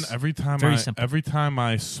takes. And then every time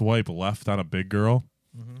I swipe left on a big girl,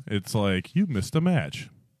 it's like you missed a match.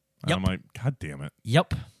 And Yep. I'm like, God damn it.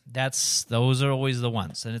 Yep. Those are always the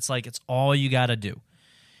ones. And it's like, it's all you got to do.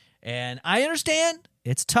 And I understand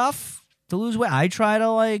it's tough to lose weight. I try to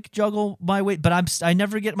like juggle my weight, but I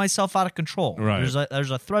never get myself out of control. Right.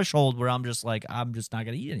 There's a threshold where I'm just like, I'm just not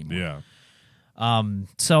going to eat anymore. Yeah.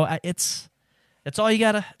 So it's all you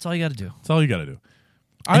got to, do. That's all you got to do.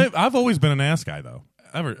 I've always been an ass guy though.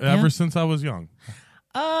 Ever since I was young.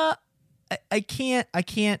 I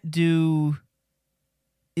can't do.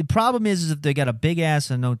 The problem is if they got a big ass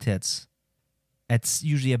and no tits, it's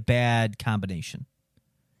usually a bad combination.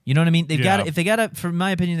 You know what I mean? If they got to, for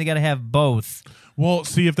my opinion, they got to have both. Well,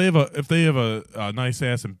 see, if they have a nice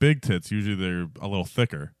ass and big tits, usually they're a little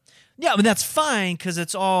thicker. Yeah, I mean that's fine because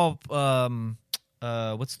it's all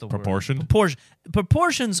what's the Proportion? word?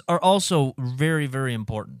 Proportions are also very, very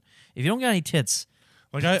important. If you don't got any tits,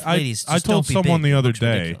 Like ladies, I just told don't be someone big. the It other looks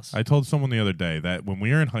day. ridiculous. I told someone the other day that when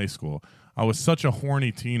we were in high school, I was such a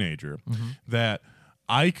horny teenager that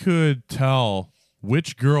I could tell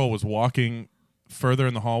which girl was walking further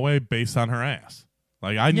in the hallway based on her ass.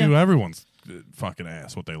 Like I knew everyone's fucking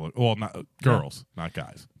ass what they look. Well, not girls, not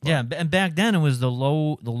guys. But. Yeah, and back then it was the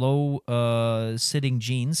low sitting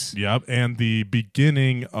jeans. Yep, and the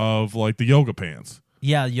beginning of like the yoga pants.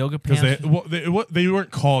 Yeah, yoga pants. Because they weren't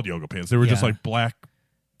called yoga pants. They were just Yeah. like black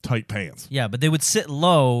tight pants. Yeah, but they would sit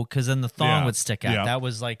low because then the thong Yeah. would stick out. Yeah. That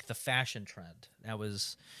was like the fashion trend. That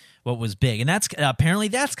was what was big, and that's apparently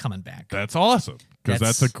that's coming back. That's awesome because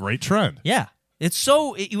that's a great trend. Yeah, it's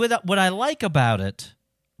so. What I like about it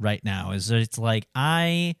right now is that it's like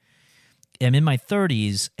I am in my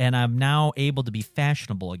 30s and I'm now able to be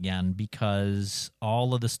fashionable again because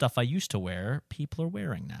all of the stuff I used to wear, people are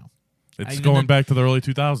wearing now. It's going back to the early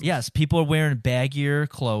 2000s. Yes, people are wearing baggier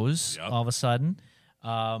clothes Yep. all of a sudden.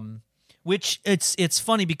 Which it's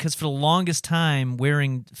funny because for the longest time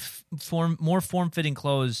wearing more form-fitting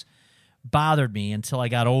clothes bothered me until I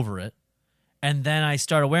got over it. And then I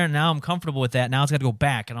started wearing it. Now I'm comfortable with that. Now it's got to go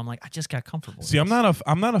back and I'm like I just got comfortable. See, with this.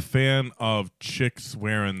 I'm not a fan of chicks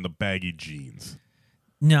wearing the baggy jeans.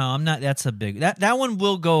 No, I'm not. That's a big that one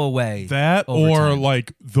will go away. That over or time.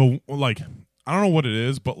 like I don't know what it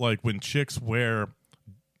is, but like when chicks wear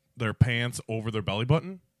their pants over their belly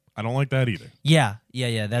button, I don't like that either. Yeah.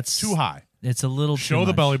 That's Too high. It's a little Show too the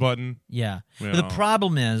much. belly button. Yeah. You The know.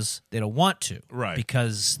 problem is they don't want to. Right.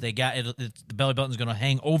 Because they got it, the belly button's going to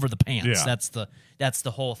hang over the pants. Yeah. That's the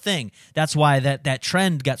whole thing. That's why that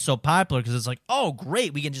trend got so popular because it's like, "Oh,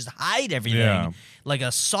 great, we can just hide everything Yeah. like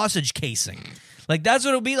a sausage casing." Like that's what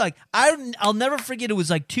it'll be like. I'll never forget it was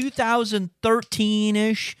like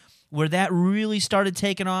 2013-ish where that really started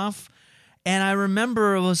taking off. And I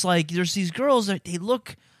remember it was like there's these girls that they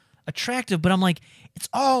look attractive, but I'm like, it's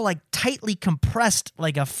all like tightly compressed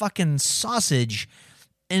like a fucking sausage.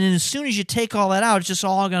 And then as soon as you take all that out, it's just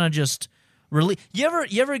all gonna just release. You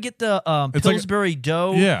ever get the It's like- Pillsbury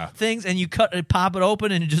dough Yeah. things and you pop it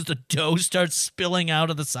open and just the dough starts spilling out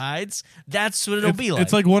of the sides? That's what it'll be like.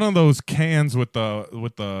 It's like one of those cans with the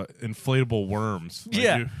inflatable worms. Like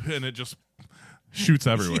Yeah. and it just shoots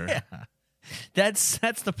everywhere. Yeah. That's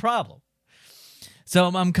the problem. So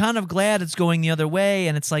I'm kind of glad it's going the other way,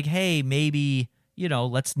 and it's like, hey, maybe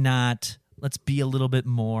let's be a little bit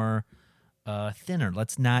more thinner.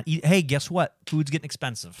 Let's not eat. Hey, guess what? Food's getting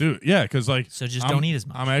expensive. Dude, yeah, because like So just don't eat as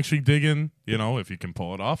much. I'm actually digging, if you can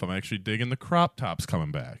pull it off, I'm actually digging the crop tops coming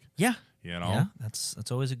back. Yeah, Yeah, that's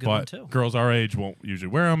always a good one but too. girls our age won't usually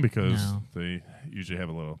wear them because No. they usually have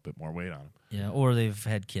a little bit more weight on them. Yeah, or they've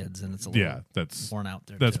had kids and it's a little Yeah, that's worn out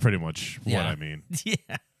there. that's too. pretty much what Yeah. I mean. Yeah,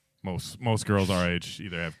 Most girls our age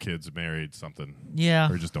either have kids, married, something,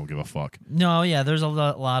 yeah. or just don't give a fuck. No, yeah. There's a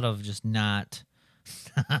lot of just not,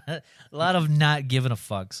 a lot of not giving a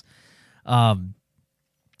fucks.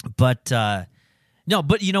 But No,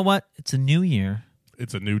 but you know what? It's a new year.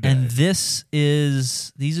 It's a new day. And these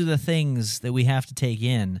are the things that we have to take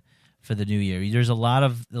in for the new year. There's a lot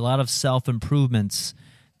of self-improvements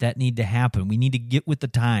that need to happen. We need to get with the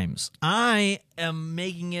times. I am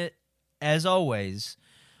making it, as always,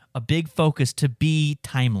 a big focus to be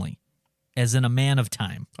timely, as in a man of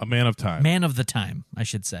time. A man of time. Man of the time, I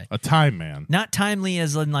should say. A time man. Not timely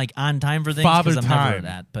as in like on time for things. Father 'cause I'm never time.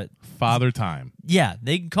 that, but Father time. yeah,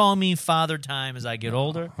 they can call me Father Time as I get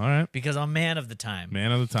older. All right. Because I'm man of the time.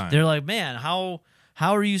 Man of the time. They're like, man, how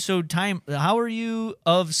are you so time? How are you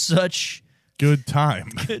of such Good time.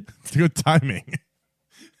 Good timing.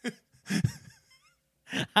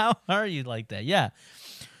 How are you like that? Yeah,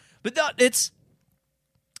 but no, it's.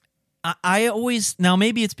 I always now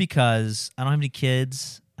maybe it's because I don't have any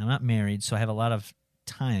kids. I'm not married, so I have a lot of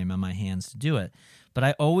time on my hands to do it. But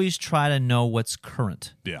I always try to know what's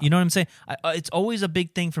current. Yeah. You know what I'm saying? It's always a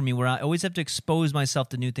big thing for me where I always have to expose myself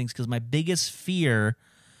to new things because my biggest fear,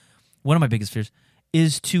 one of my biggest fears,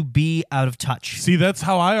 is to be out of touch. See, that's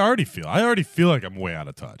how I already feel. I already feel like I'm way out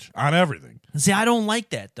of touch on everything. See, I don't like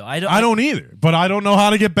that though. I don't either, but I don't know how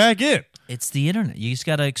to get back in. It's the internet. You just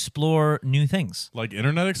got to explore new things. Like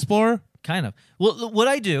Internet Explorer? Kind of. Well, what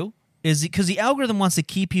I do is because the algorithm wants to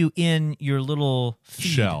keep you in your little feed,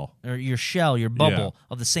 Shell. or your shell, your bubble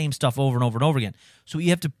of the same stuff over and over and over again. So what you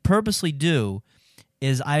have to purposely do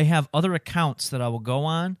is I have other accounts that I will go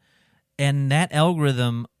on, and that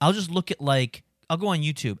algorithm, I'll just look at I'll go on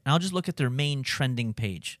YouTube and I'll just look at their main trending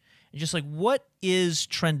page. And just like, what is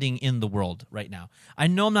trending in the world right now? I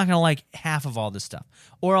know I'm not going to like half of all this stuff.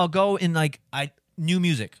 Or I'll go in new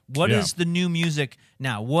music. What is the new music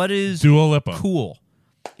now? What is Dua Lipa. cool?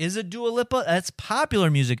 Is it Dua Lipa? That's popular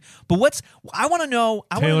music. But I want to know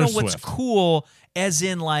Taylor what's Swift. cool, as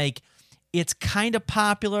in like it's kind of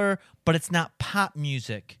popular, but it's not pop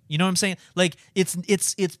music. You know what I'm saying? Like it's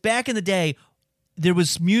back in the day, there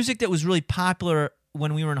was music that was really popular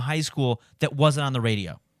when we were in high school that wasn't on the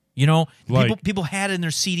radio. You know, Like- people had it in their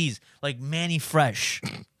CDs, like Manny Fresh,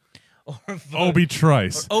 or Obi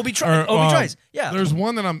Trice. Obi Trice. Yeah, There's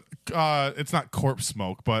one that I'm. It's not Corpse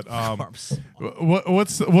Smoke, but Corpse.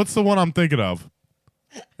 what's the one I'm thinking of?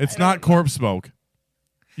 It's not Corpse Smoke.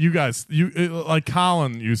 You guys, like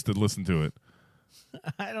Colin used to listen to it.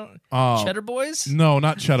 I don't. Uh, Cheddar Boys. No,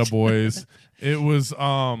 not Cheddar Boys. It was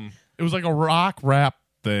like a rock rap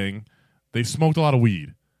thing. They smoked a lot of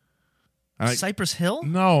weed. Cypress Hill.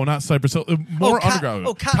 No, not Cypress Hill. More underground.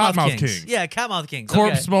 Cottonmouth Kings. Kings. Yeah, Cottonmouth Kings.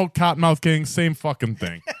 Corpse Okay. Smoke, Cottonmouth Kings, same fucking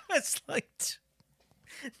thing. It's like,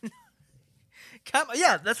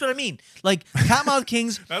 yeah, that's what I mean. Like Cottonmouth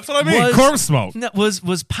Kings. That's what I mean. Corpse Smoke.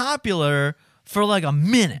 was popular for like a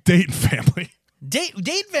minute. Dayton Family. Date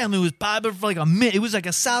Family was popular for like a minute. It was like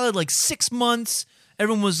a solid 6 months.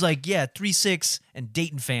 Everyone was like, yeah, 3-6 and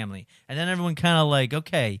Dayton Family, and then everyone kind of like,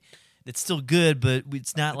 okay, it's still good, but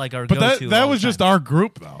it's not like our But go-to. that all was the just time. our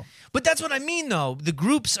group, though. But that's what I mean, though. The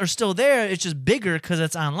groups are still there. It's just bigger because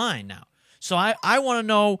it's online now. So I want to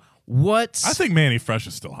know what's. I think Manny Fresh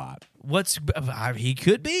is still hot. He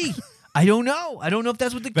could be. I don't know. I don't know if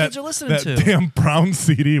that's what the kids are listening that to. damn brown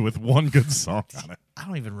CD with one good song on it. I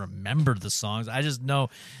don't even remember the songs. I just know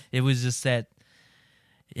it was just that.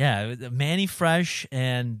 Yeah, Manny Fresh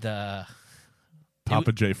and Papa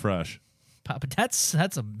J Fresh. Papa. That's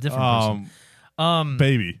a different person.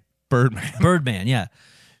 Baby. Birdman. Birdman. Yeah.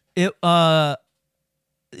 It. Yeah.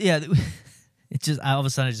 It just all of a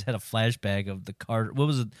sudden I just had a flashback of the Carter. What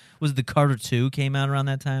was it? Was it the Carter 2 came out around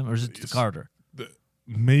that time, or is it the Carter?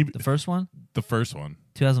 Maybe The first one, the first one.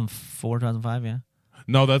 2004, 2005. Yeah.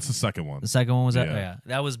 No, that's the second one. The second one was that. Yeah. Oh, yeah,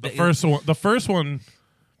 that was The big. first one. The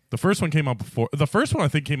first one came out before. The first one I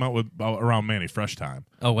think came out around Manny Fresh time.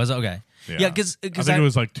 Oh, was it? Okay. Yeah, because I think it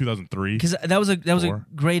was like 2003. because that was a Four.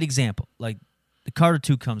 great example. Like the Carter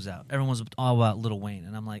 2 comes out, everyone's all about Lil Wayne,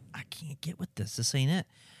 and I'm like, I can't get with this. This ain't it.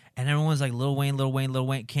 And everyone's like, Lil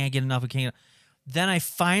Wayne, can't get enough. Then I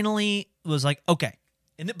finally was like, okay.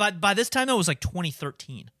 And by this time, though, it was like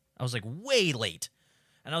 2013. I was like way late.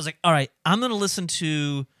 And I was like, all right, I'm going to listen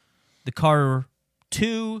to the Carter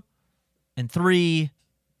 2 and 3.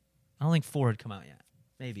 I don't think 4 had come out yet.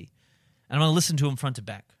 Maybe. And I'm going to listen to them front to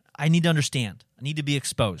back. I need to understand. I need to be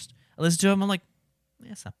exposed. I listen to them. I'm like,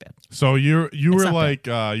 it's not bad. So you were not like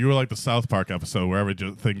the South Park episode where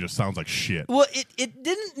everything just sounds like shit. Well, it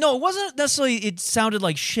didn't. No, it wasn't necessarily. It sounded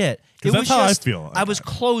like shit. 'Cause It that's was how I just, feel at I was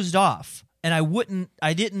times. closed off, and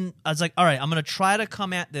I didn't. I was like, all right, I'm going to try to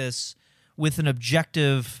come at this with an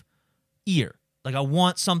objective ear. Like I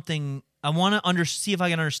want something. I want to see if I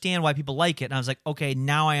can understand why people like it. And I was like, okay,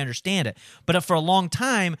 now I understand it. But for a long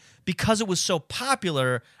time, because it was so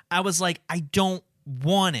popular, I was like, I don't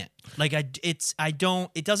want it. Like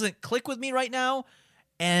it doesn't click with me right now,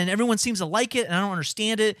 and everyone seems to like it, and I don't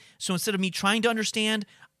understand it. So instead of me trying to understand,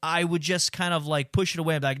 I would just kind of like push it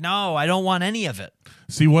away. I'm like, no, I don't want any of it.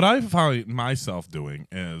 See, what I found myself doing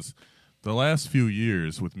is the last few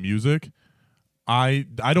years with music, I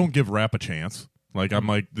don't give rap a chance. Like, I'm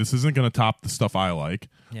like, this isn't going to top the stuff I like.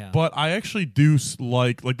 Yeah. But I actually do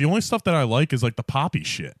like the only stuff that I like is like the poppy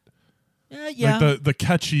shit. Yeah. Like the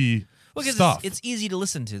catchy stuff. It's easy to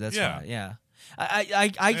listen to. That's Yeah. why. Yeah.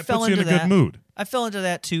 I it fell puts you into in a that. good mood. I fell into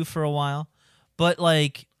that too for a while, but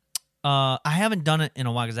like, I haven't done it in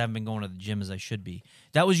a while because I haven't been going to the gym as I should be.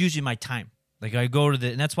 That was usually my time. Like I go to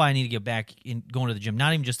and that's why I need to get back in going to the gym.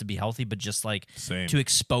 Not even just to be healthy, but just like Same. to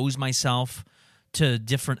expose myself to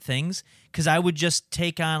different things. Because I would just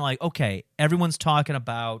take on like, okay, everyone's talking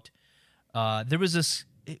about. There was this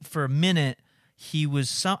for a minute. He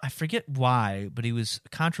was I forget why, but he was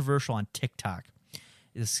controversial on TikTok.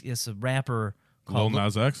 It's a rapper Lil called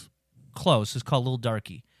Nas X? Close. It's called Lil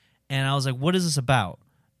Darky, and I was like, "What is this about?"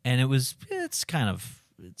 And it's kind of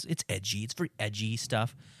it's edgy. It's very edgy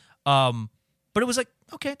stuff. But it was like,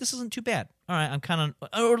 okay, this isn't too bad. All right, I'm kind of.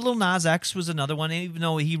 Or Lil Nas X was another one, even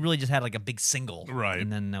though he really just had like a big single, Right. And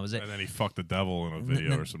then that was it. And then he fucked the devil in a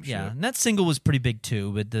video or some Yeah, shit. and that single was pretty big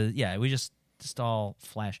too. But we just all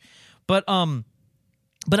flash. But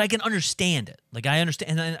I can understand it. Like I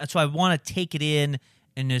understand, and so I want to take it in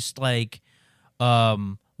and just like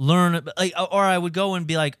learn. Like, or I would go and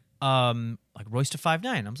be like Royce da 5'9".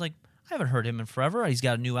 I was like, I haven't heard him in forever. He's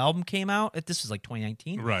got a new album came out. This is like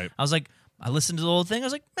 2019. Right. I was like, I listened to the whole thing. I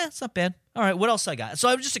was like, it's not bad. All right, what else I got? So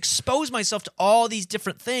I would just expose myself to all these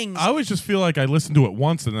different things. I always just feel like I listen to it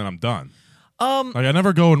once and then I'm done. Like I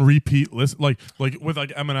never go and repeat listen like with like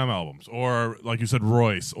Eminem albums or like you said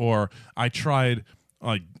Royce, or I tried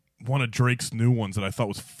like one of Drake's new ones that I thought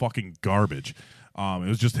was fucking garbage. It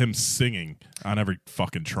was just him singing on every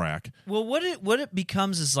fucking track. Well, what it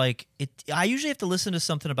becomes is like I usually have to listen to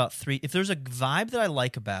something about three. If there's a vibe that I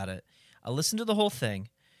like about it, I listen to the whole thing,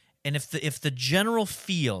 and if the general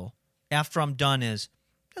feel after I'm done is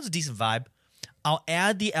that's a decent vibe, I'll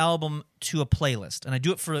add the album to a playlist, and I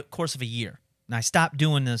do it for the course of a year. And I stopped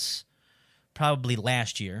doing this probably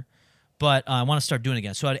last year, but I want to start doing it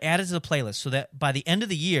again. So I'd add it to the playlist so that by the end of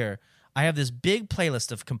the year, I have this big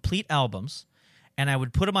playlist of complete albums, and I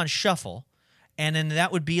would put them on shuffle, and then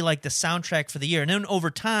that would be like the soundtrack for the year. And then over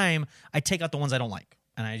time, I take out the ones I don't like,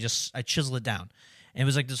 and I chisel it down. And it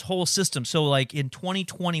was like this whole system. So like in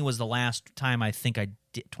 2020 was the last time I think I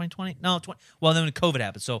did 2020. No, well then when COVID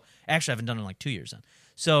happened. So actually I haven't done it in like 2 years then.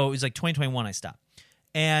 So it was like 2021 I stopped,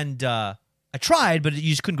 and I tried, but you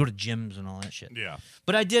just couldn't go to gyms and all that shit. Yeah.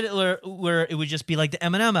 But I did it where it would just be like the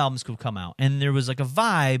Eminem albums could come out, and there was like a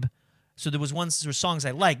vibe. So there were songs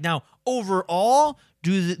I liked. Now, overall,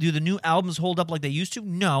 do the new albums hold up like they used to?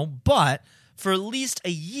 No, but for at least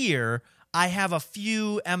a year, I have a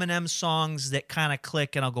few Eminem songs that kind of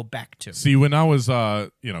click, and I'll go back to. See, when I was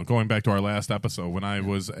going back to our last episode, when I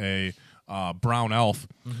was a brown elf,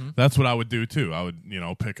 that's what I would do too. I would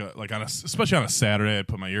pick up like especially on a Saturday, I'd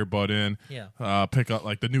put my earbud in, pick up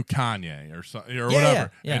like the new Kanye or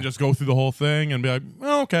whatever, yeah. and just go through the whole thing and be like,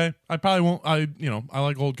 oh, okay, I probably won't. I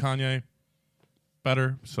like old Kanye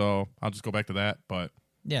better, so I'll just go back to that. But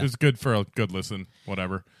Yeah. it's good for a good listen,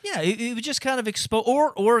 whatever. Yeah, it was just kind of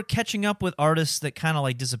or catching up with artists that kind of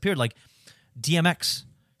like disappeared, like DMX.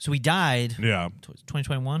 So he died. Yeah,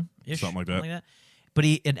 2021 ish, Something like that. But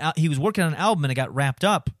he was working on an album and it got wrapped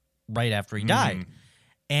up right after he died.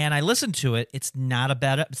 And I listened to it. It's not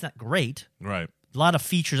it's not great. right. A lot of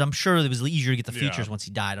features. I'm sure it was easier to get the Yeah. features once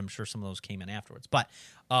he died. I'm sure some of those came in afterwards. But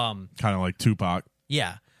Kind of like Tupac.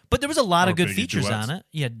 yeah. But there was a lot Or of good Biggie features duets. on it.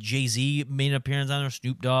 You had Jay-Z made an appearance on there,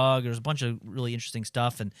 Snoop Dogg. There was a bunch of really interesting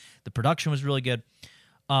stuff, and the production was really good.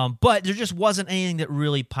 But there just wasn't anything that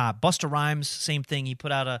really popped. Busta Rhymes, same thing. He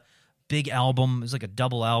put out a big album. It was like a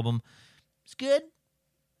double album. It's good,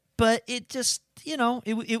 but it just,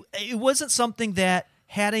 it wasn't something that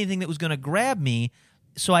had anything that was going to grab me,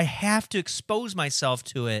 so I have to expose myself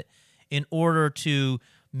to it in order to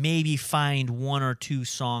maybe find one or two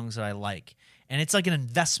songs that I like. And it's like an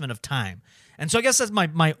investment of time. And so I guess that's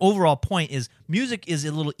my overall point is music is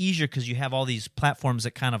a little easier because you have all these platforms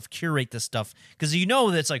that kind of curate this stuff. Because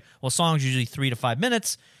that it's like, well, songs usually 3 to 5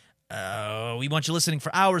 minutes. We want you listening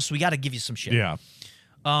for hours, so we got to give you some shit. Yeah.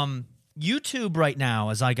 YouTube right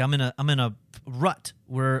now is like I'm in a rut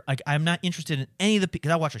where like I'm not interested in any of the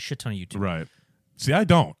because I watch a shit ton of YouTube. Right. See, I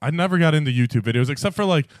don't. I never got into YouTube videos except for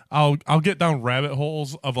like I'll get down rabbit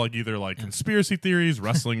holes of like either like conspiracy theories,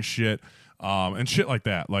 wrestling shit, and shit like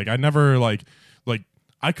that. Like I never like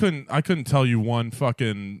I couldn't tell you one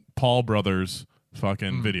fucking Paul Brothers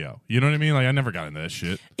fucking video. You know what I mean? Like I never got into that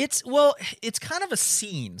shit. It's kind of a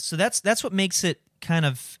scene. So that's what makes it kind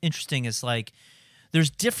of interesting is like there's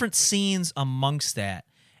different scenes amongst that.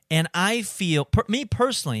 And I feel me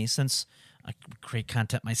personally, since I create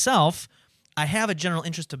content myself, I have a general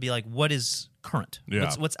interest to be like, what is current?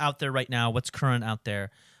 Yeah. What's out there right now? What's current out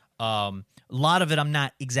there? A lot of it I'm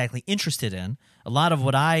not exactly interested in. A lot of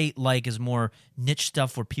what I like is more niche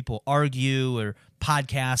stuff where people argue or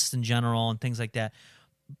podcasts in general and things like that.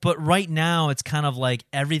 But right now, it's kind of like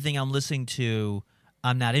everything I'm listening to,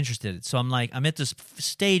 I'm not interested in. So I'm at this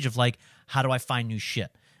stage of like, how do I find new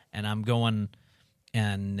shit? And I'm going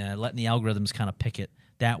and letting the algorithms kind of pick it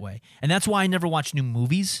that way. And that's why I never watch new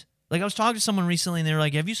movies. Like I was talking to someone recently and they were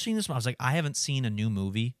like, have you seen this? I was like, I haven't seen a new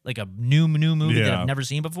movie, like a new movie that I've never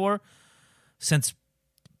seen before since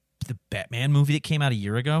the Batman movie that came out a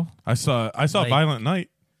year ago. I saw Like- Violent Night.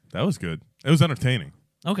 That was good. It was entertaining.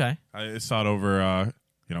 Okay. I saw it over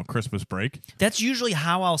Christmas break. That's usually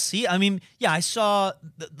how I'll see it. I mean, yeah, I saw,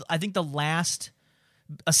 I think the last,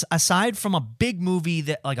 aside from a big movie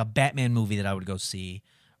that, like a Batman movie that I would go see,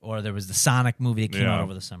 or there was the Sonic movie that came out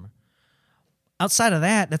over the summer. Outside of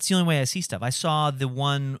that, that's the only way I see stuff. I saw the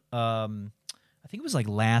one, I think it was like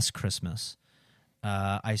last Christmas.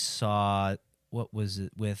 I saw, what was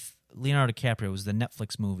it, with Leonardo DiCaprio. It was the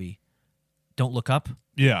Netflix movie, Don't Look Up.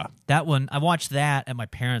 Yeah. That one, I watched that at my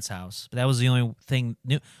parents' house. But that was the only thing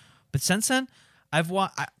new. But since then, I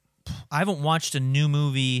haven't watched a new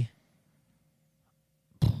movie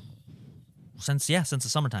since the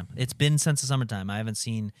summertime. It's been since the summertime. I haven't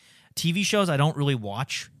seen TV shows. I don't really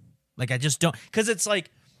watch. Like I just don't, because it's like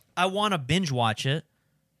I want to binge watch it,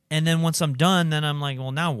 and then once I'm done, then I'm like,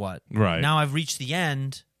 well, now what? Right. Now I've reached the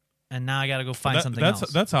end, and now I got to go find something else.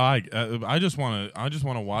 That's how I just want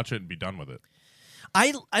to watch it and be done with it.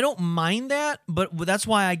 I don't mind that, but that's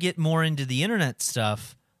why I get more into the internet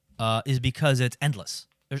stuff, is because it's endless.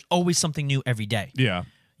 There's always something new every day. Yeah.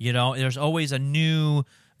 You know, there's always a new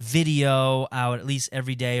video out at least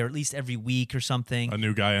every day or at least every week or something. A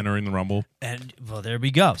new guy entering the Rumble. And, well, there we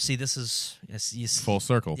go. See, this is... Full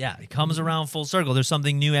circle. Yeah, it comes around full circle. There's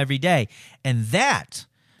something new every day. And that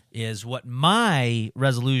is what my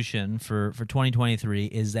resolution for 2023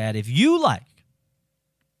 is, that if you like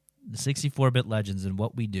the 64-bit Legends and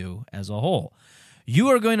what we do as a whole, you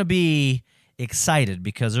are going to be excited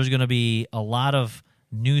because there's going to be a lot of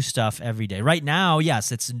new stuff every day. Right now,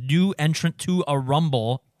 yes, it's new entrant to a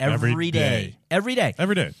Rumble every day. Every day.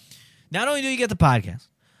 Every day. Not only do you get the podcast,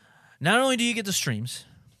 not only do you get the streams,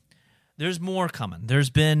 there's more coming. There's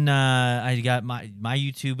been I got my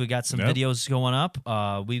YouTube. We got some videos going up.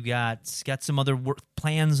 We've got some other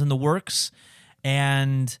plans in the works,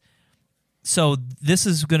 and so this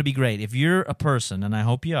is going to be great. If you're a person, and I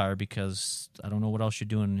hope you are, because I don't know what else you're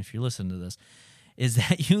doing if you're listening to this, is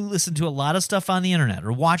that you listen to a lot of stuff on the internet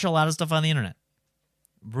or watch a lot of stuff on the internet.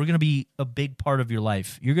 We're going to be a big part of your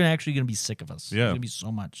life. You're actually going to be sick of us. Yeah. You're going to be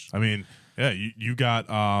so much. I mean, yeah, you got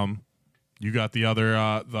the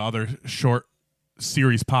other short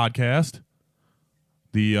series podcast,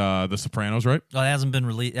 the Sopranos, right? Oh, it hasn't been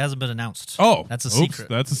released. It hasn't been announced. Oh, that's a oops, secret.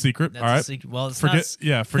 That's a secret. That's all right. a secret. Well, it's forget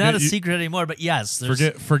not a you, secret anymore. But yes, there's,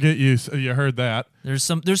 forget you heard that. There's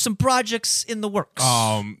some projects in the works.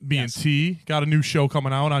 B&T got a new show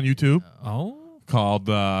coming out on YouTube called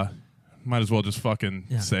might as well just fucking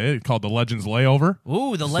say it, called The Legends Layover.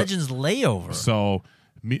 Ooh, The Legends Layover. So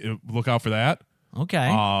look out for that. Okay.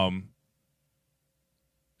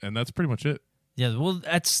 And that's pretty much it. Yeah, well,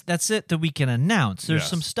 that's it that we can announce. There's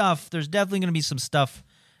Yes. some stuff. There's definitely going to be some stuff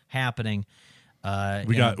happening.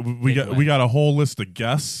 We got a whole list of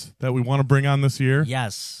guests that we want to bring on this year.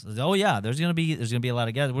 Yes. Oh yeah. There's gonna be a lot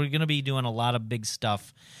of guests. We're gonna be doing a lot of big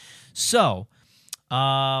stuff. So,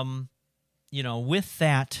 with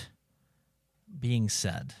that being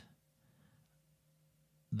said,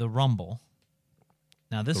 the Rumble.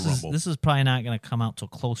 Now this is probably not gonna come out till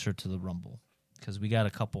closer to the Rumble, because we got a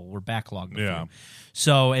couple. We're backlogged. Yeah.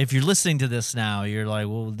 So if you're listening to this now, you're like,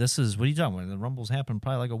 well, what are you talking about? The Rumble's happen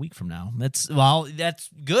probably like a week from now. That's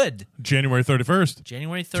good. January 31st.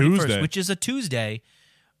 January 31st, Tuesday. which is a Tuesday.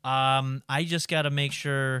 I just got to make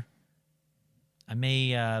sure. I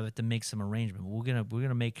may have to make some arrangement. We're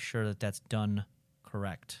gonna make sure that that's done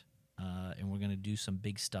correct, and we're gonna do some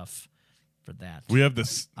big stuff for that. We have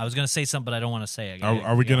this. I was gonna say something, but I don't want to say it.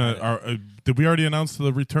 Are we gonna? Did we already announce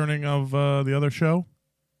the returning of the other show?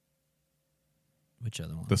 Which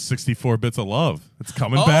other one? The 64 Bits of Love. It's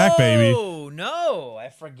coming back, baby. Oh no, I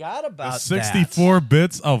forgot about The 64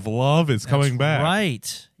 Bits of Love is coming back.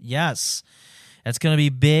 Right. Yes. It's going to be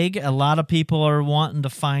big. A lot of people are wanting to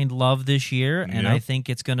find love this year, and Yep. I think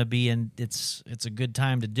it's going to be it's a good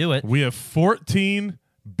time to do it. We have 14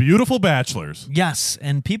 beautiful bachelors. Yes,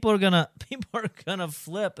 and people are gonna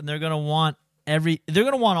flip, and they're gonna want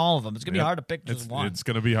all of them. It's gonna be Yep. hard to pick just one. It's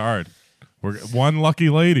going to be hard. One lucky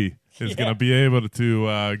lady is going to be able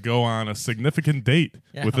to go on a significant date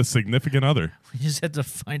Yeah. with a significant other. We just had to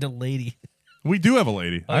find a lady. We do have a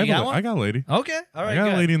lady. Oh, you got one? I got a lady. Okay, all right. I got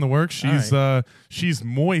good. a lady in the works. All She's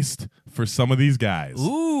moist for some of these guys.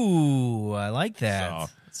 Ooh, I like that. So-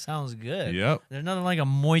 Sounds good. Yep. There's nothing like a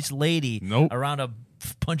moist lady Nope. around a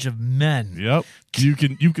bunch of men. Yep. You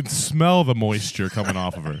can smell the moisture coming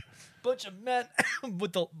off of her. Bunch of men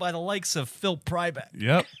by the likes of Phil Pryback.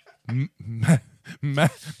 Yep.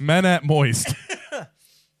 Men at moist.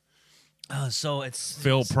 So it's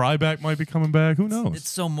Phil Pryback might be coming back. Who knows? It's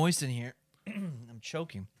so moist in here. I'm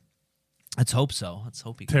choking. Let's hope so. Let's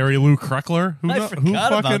hope he. Terry Lou Kreckler. Who I forgot who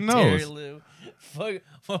about fucking Terry knows? Lou. Fuck,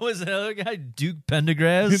 what was the other guy? Duke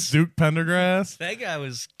Pendergrass. Duke Pendergrass. That guy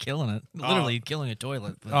was killing it. Literally killing a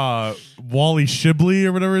toilet. But- Wally Shibley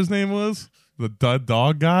or whatever his name was. The dud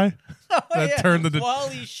dog guy that turned into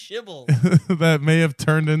Wally Schibble. that may have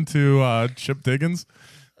turned into Chip Diggins.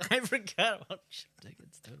 I forgot about Chip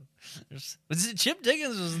Diggins too. Was it Chip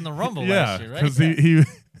Diggins was in the Rumble Yeah, last year, right? because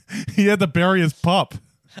he had to bury his pup.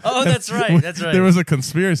 Oh, that's right. That's right. There was a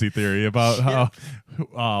conspiracy theory about how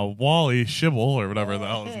Wally Schibble or whatever the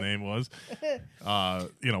hell his name was,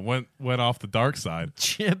 went off the dark side.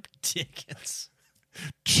 Chip Diggins.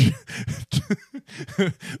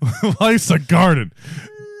 Life's a garden.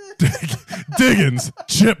 Diggins,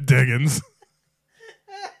 Chip Diggins.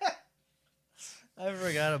 I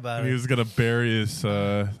forgot about And he it. was gonna bury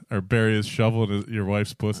his shovel in your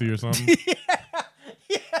wife's pussy or something.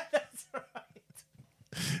 Yeah, that's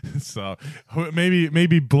right. So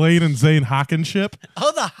maybe Blaine and Zane Hockenship.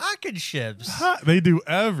 Oh, the Hockenships. They do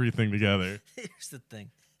everything together. Here's the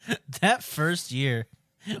thing. That first year,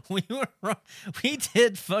 we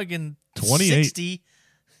did fucking 28. 60.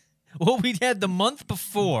 Well, we had the month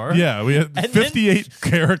before. Yeah, we had And 58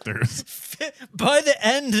 characters. By the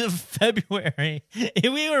end of February,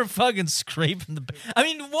 we were fucking scraping the. I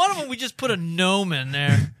mean, one of them we just put a gnome in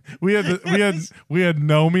there. We had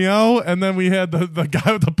Nomeo, and then we had the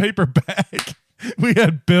guy with the paper bag. We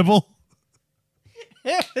had Bibble.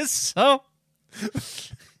 It was so.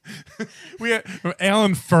 We had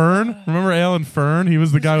Alan Fern. Remember Alan Fern? He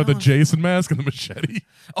was the guy with the Jason mask and the machete.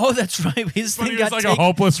 Oh, that's right. His But thing he was got like a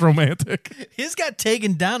hopeless romantic. his got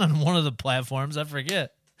taken down on one of the platforms. I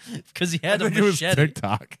forget because he I had a think it was machete.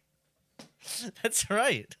 TikTok. That's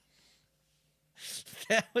right.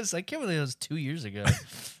 That was, I can't believe it was 2 years ago.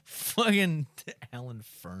 Fucking Alan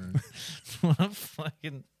Fern. What a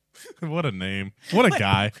fucking. What a name. What a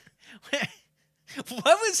guy. What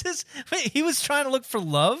was his. Wait, he was trying to look for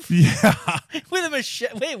love? Yeah. With a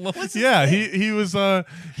machete. Wait, what was his Yeah, name? he was like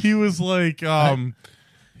he was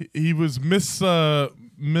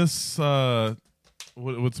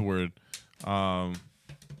what's the word?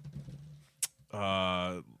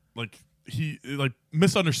 Like he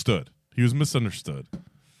misunderstood. He was misunderstood.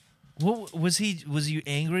 What, was he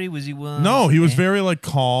angry? Was he willing? No, he was very like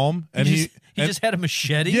calm and he just had a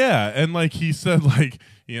machete? yeah, and like he said like,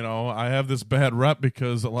 I have this bad rep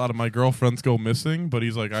because a lot of my girlfriends go missing, but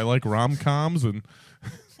he's like I like rom-coms and I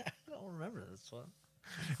don't remember this one.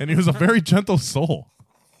 and he was a very gentle soul.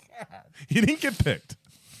 He didn't get picked.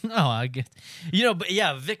 No, I get. But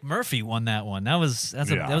yeah, Vic Murphy won that one. That was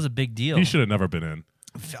a big deal. He should have never been in.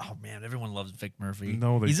 Oh man, everyone loves Vic Murphy.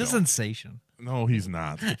 No, they he's a don't. sensation. No, he's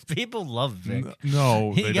not. People love Vic.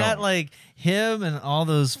 No, He they got don't. like him and all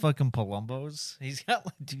those fucking Palombos. He's got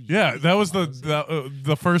like, dude. Yeah, that was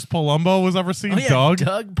the first Palumbo was ever seen. Oh yeah,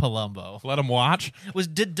 Doug. Palumbo. Let him watch.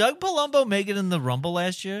 Did Doug Palumbo make it in the Rumble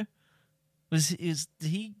last year? Is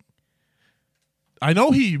he? I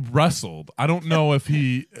know he wrestled. I don't know if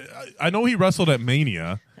he. I know he wrestled at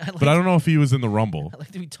Mania, but I don't know if he was in the Rumble. I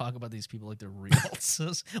like that we talk about these people like they're real.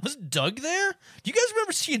 Was Doug there? Do you guys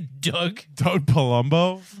remember seeing Doug? Doug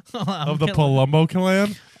Palumbo of the Palumbo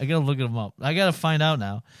clan. I gotta look him up. I gotta find out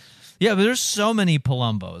now. Yeah, but there's so many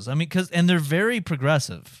Palumbos. I mean, and they're very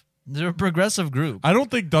progressive. They're a progressive group. I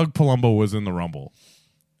don't think Doug Palumbo was in the Rumble.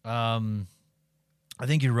 I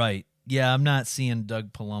think you're right. Yeah, I'm not seeing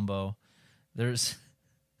Doug Palumbo. There's.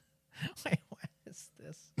 Wait, what is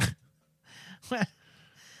this?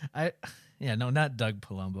 No, not Doug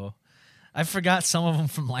Palumbo. I forgot some of them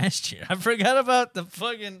from last year. I forgot about the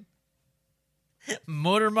fucking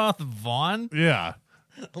Motormouth Vaughn. Yeah,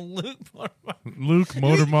 Luke Motormouth. Luke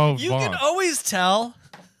Motormouth You Vaughn. can always tell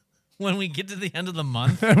when we get to the end of the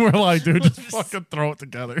month. And we're like, dude, just fucking throw it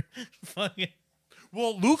together. Fucking.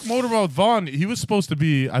 Well, Luke Motormouth Vaughn, he was supposed to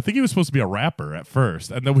be, I think he was supposed to be a rapper at first,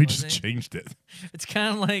 and then we just he? changed it. It's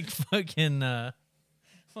kind of like fucking.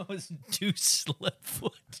 What was Deuce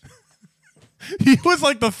Slipfoot? He was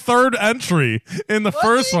like the third entry in the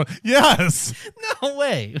first one. Yes. No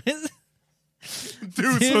way.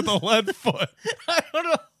 Deuce with a lead foot. I don't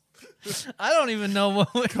know. I don't even know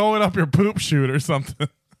what. Going up your poop chute or something.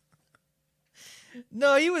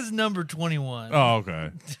 No, he was number 21. Oh,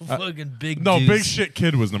 okay. Fucking big. No, Deuce. Big Shit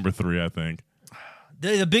Kid was number 3, I think.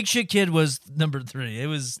 The Big Shit Kid was number 3. It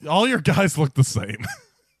was. All your guys look the same.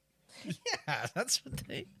 Yeah, that's what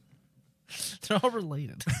they. They're all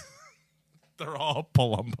related. They're all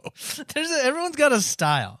Palumbo. Everyone's got a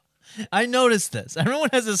style. I noticed this. Everyone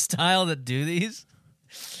has a style that do these.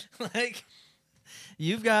 Like,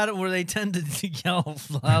 you've got it where they tend to yell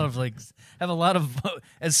a lot of, like, have a lot of,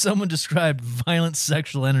 as someone described, violent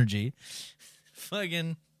sexual energy.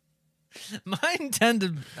 Fucking, mine tend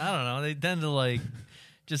to, I don't know, they tend to, like,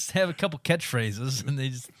 just have a couple catchphrases and they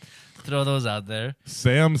just throw those out there.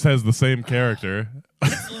 Sam's has the same character.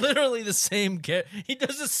 It's literally the same character. He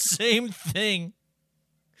does the same thing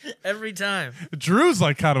every time. Drew's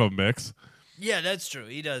like kind of a mix. Yeah, that's true.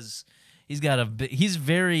 He does. He's got a. He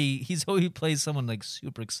plays someone like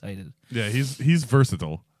super excited. Yeah, he's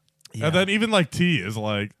versatile. Yeah. And then even like T is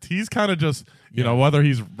like, T's kind of just, you know, whether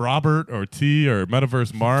he's Robert or T or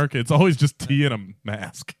Metaverse Mark, it's always just T in a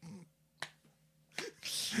mask.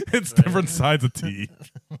 It's different sides of T.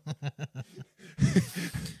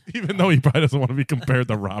 Even though he probably doesn't want to be compared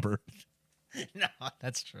to Robert. No,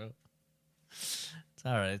 that's true. It's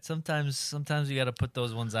all right. Sometimes you got to put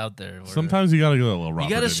those ones out there. Sometimes you got to get a little Robert. You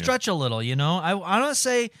got to in stretch a little. You know, I want to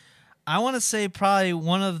say probably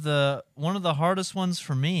one of the hardest ones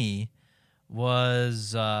for me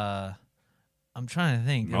was I'm trying to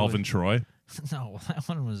think. Melvin Troy. No, that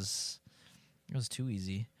one was too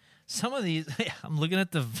easy. Some of these, I'm looking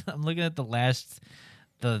at the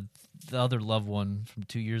other loved one from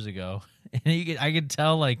 2 years ago, and I could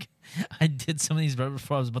tell like I did some of these right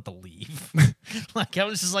before I was about to leave. Like I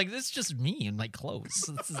was just like, this is just me in my clothes.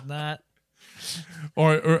 This is not.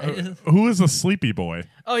 Or who is a sleepy boy?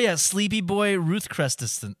 Oh yeah, Sleepy Boy Ruth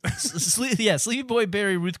Crestiston. Sleepy Boy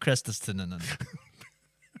Barry Ruth Crestiston.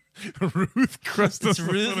 Ruth Crestiston. It's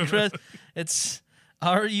Ruth Crest. It's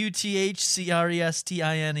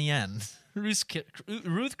RUTHCRESTINEN. Ruth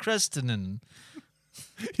Crestinen.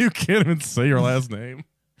 You can't even say your last name.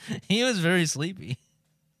 He was very sleepy.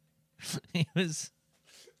 He was.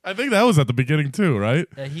 I think that was at the beginning too, right?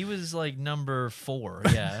 He was like number 4.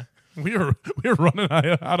 Yeah. We were running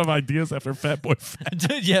out of ideas after Fat Boy Fat.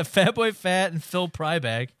 Dude, yeah, Fat Boy Fat and Phil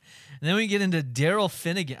Pryback. And then we get into Daryl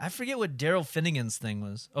Finnegan. I forget what Daryl Finnegan's thing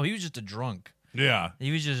was. Oh, he was just a drunk. Yeah.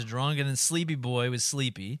 He was just drunk, and then Sleepy Boy was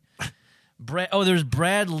sleepy. There's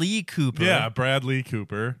Brad Lee Cooper. Yeah, Brad Lee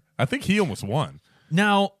Cooper. I think he almost won.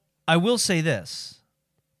 Now, I will say this.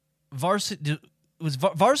 Varsity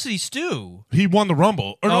Stew. He won the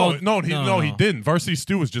Rumble. Or Oh, no, he didn't. Varsity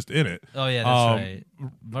Stew was just in it. Oh, yeah, that's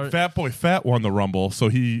right. Fat Boy Fat won the Rumble, so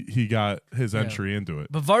he got his entry into it.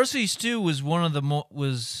 But Varsity Stew was one of the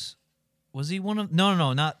was he one of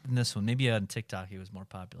no, not in this one. Maybe on TikTok he was more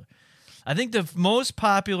popular. I think the most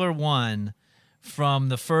popular one from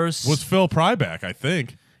the first Was Phil Pryback, I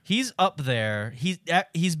think. He's up there. He's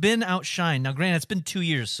been outshined. Now, granted, it's been 2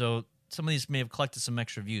 years, so some of these may have collected some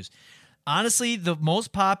extra views. Honestly, the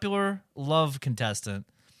most popular love contestant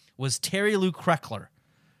was Terry Lou Kreckler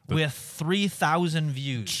with 3,000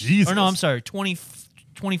 views. Jesus. Or no, I'm sorry,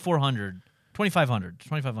 2,500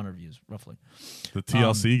 views, roughly. The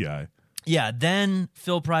TLC guy. Yeah, then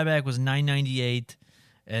Phil Pryback was 998.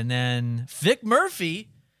 And then Vic Murphy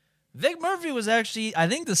was actually, I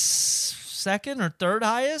think, the second or third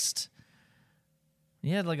highest.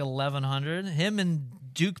 He had like 1,100. Him and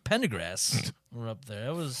Duke Pendergrass were up there.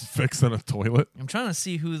 It was Fixing a toilet. I'm trying to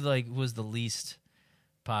see who like was the least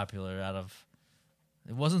popular out of.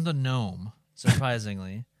 It wasn't the Gnome,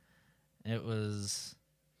 surprisingly. It was,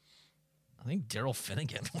 I think, Daryl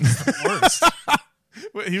Finnegan was the worst.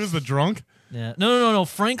 Wait, he was the drunk? Yeah. No.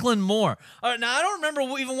 Franklin Moore. All right, now I don't remember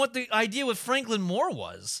even what the idea with Franklin Moore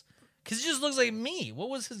was, because he just looks like me. What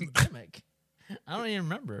was his gimmick? I don't even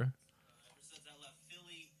remember. Ever since I left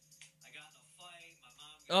Philly, I got in a fight. My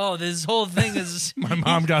mom got Oh, this whole thing is My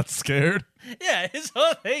mom got scared. yeah. His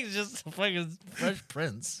whole thing is just fucking Fresh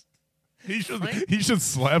Prince. He should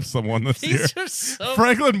slap someone this year. He's just so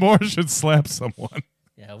Franklin Moore should slap someone.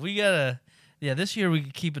 yeah. We gotta. Yeah, this year we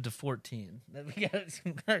could keep it to 14. We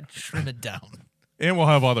gotta trim it down. And we'll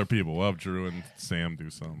have other people. We'll have Drew and Sam do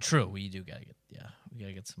some. True, we do gotta get. Yeah, we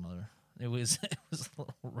gotta get some other. It was a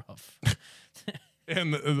little rough.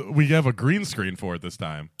 And we have a green screen for it this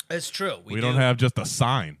time. It's true. We don't have just a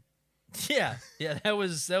sign. Yeah, that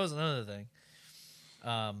was another thing.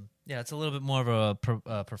 Yeah, it's a little bit more of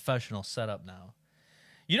a professional setup now.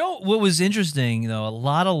 You know what was interesting though? A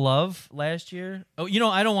lot of love last year. Oh, you know,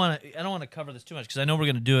 I don't want to cover this too much because I know we're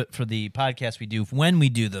going to do it for the podcast we do when we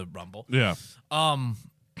do the Rumble. Yeah.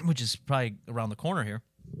 Which is probably around the corner here.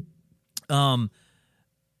 But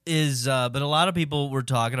a lot of people were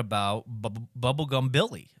talking about Bubblegum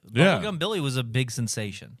Billy. Yeah. Bubblegum Billy was a big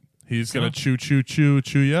sensation. He's going to chew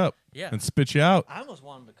you up. Yeah. And spit you out. I almost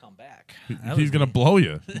want him to come back. He's going to blow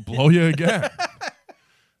you again.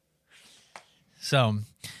 So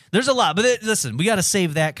there's a lot, but listen, we got to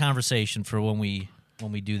save that conversation for when we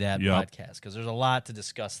do that podcast because there's a lot to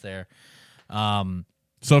discuss there. So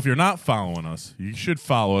if you're not following us, you should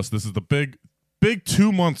follow us. This is the big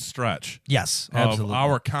 2-month stretch. Yes, of absolutely.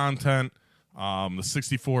 our content, the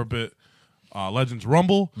 64-bit Legends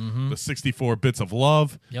Rumble, the 64 bits of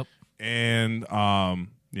love. Yep. And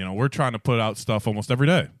we're trying to put out stuff almost every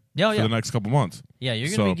day for the next couple months. Yeah,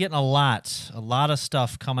 you're going to be getting a lot of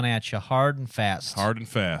stuff coming at you hard and fast. Hard and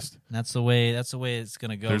fast. And that's the way it's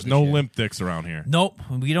going to go. There's no limp dicks around here. Nope,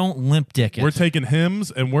 we don't limp dick it. We're taking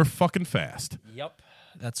hymns and we're fucking fast. Yep.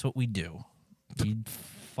 That's what we do. We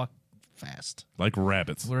fuck fast. Like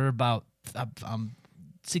rabbits. We're about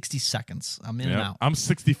 60 seconds. I'm in and out. I'm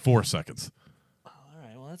 64 seconds. All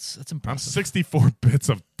right, well that's I'm impressive. 64 bits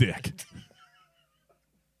of dick.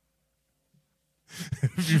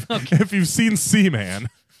 If you've seen Seaman,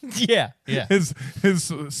 yeah. his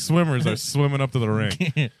swimmers are swimming up to the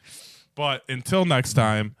ring. But until next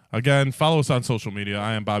time, again, follow us on social media.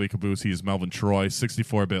 I am Bobby Caboose. He is Melvin Troy,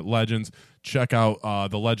 64-bit Legends. Check out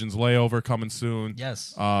the Legends Layover coming soon.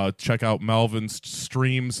 Yes. Check out Melvin's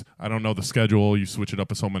streams. I don't know the schedule. You switch it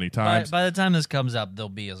up so many times. By the time this comes up, there'll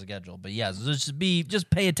be a schedule. But yes, just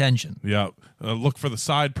pay attention. Yeah. Look for the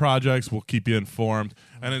side projects. We'll keep you informed.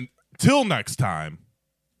 And until next time,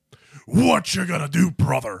 what you gonna do,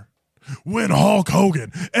 brother? When Hulk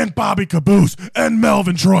Hogan and Bobby Caboose and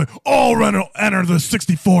Melvin Troy all enter the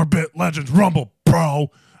 64-bit Legends Rumble, bro.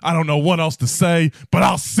 I don't know what else to say, but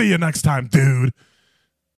I'll see you next time, dude.